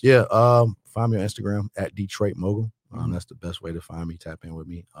find you, Chris? Yeah, find me on Instagram at Detroit Mogul. That's the best way to find me. Tap in with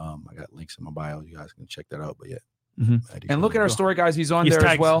me. I got links in my bio. You guys can check that out. But yeah. And look at our story, guys. He's on there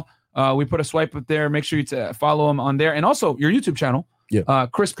as well. We put a swipe up there. Make sure you follow him on there, and also your YouTube channel. Yeah.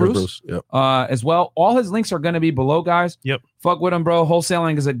 Chris Bruce. Yep. As well. All his links are going to be below, guys. Yep. Fuck with him, bro.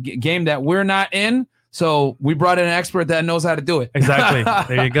 Wholesaling is a game that we're not in. So we brought in an expert that knows how to do it. Exactly.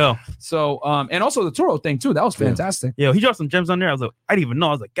 There you go. So, and also the Turo thing too. That was fantastic. Yeah, he dropped some gems on there. I was like, I didn't even know.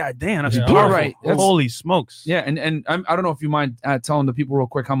 I was like, God damn, that's Yeah. powerful. All right. Holy smokes. Yeah, and I don't know if you mind telling the people real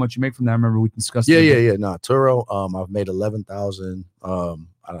quick how much you make from that. I remember we discussed. Yeah. No, Turo. I've made 11,000.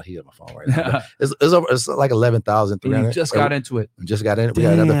 I don't hear my phone right now. It's like 11,300. You just got into it. Just got in it.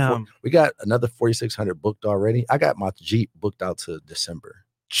 We got another 4,600 booked already. I got my Jeep booked out to December.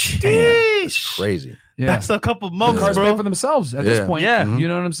 Damn. It's crazy. Yeah, That's a couple the months, cars pay bro. for themselves at this point. Yeah. You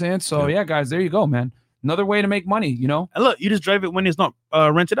know what I'm saying? So yeah, guys, there you go, man. Another way to make money. You know, And look, you just drive it when it's not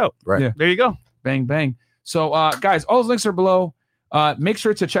rented out. Right. Yeah. There you go. bang bang. So guys, all those links are below. Make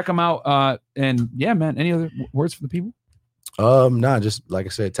sure to check them out. And yeah, man. Any other words for the people? Nah, just like I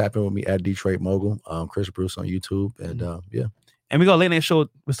said, tap in with me at Detroit Mogul, Chris Bruce on YouTube, and yeah. And we got a late night show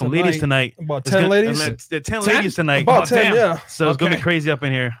with some ladies tonight. About It's 10 gonna- ladies. 10 ladies tonight. About Oh, 10, damn. yeah. So it's gonna be Okay. crazy up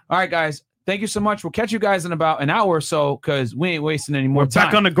in here. All right, guys. Thank you so much. We'll catch you guys in about an hour or so because we ain't wasting any more We're time.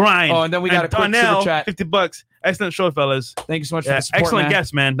 back on the grind. Oh, and then we got a quick super Darnell, chat. $50. Excellent show, fellas. Thank you so much for Yeah, the support, excellent man.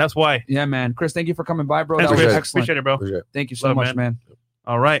 guest, man. That's why. Yeah, man. Chris, thank you for coming by, bro. Thanks, That was Chris. excellent. Appreciate it, bro. Appreciate it. Thank you so Love, much, man.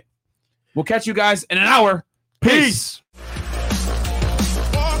 All right. We'll catch you guys in an hour. Peace.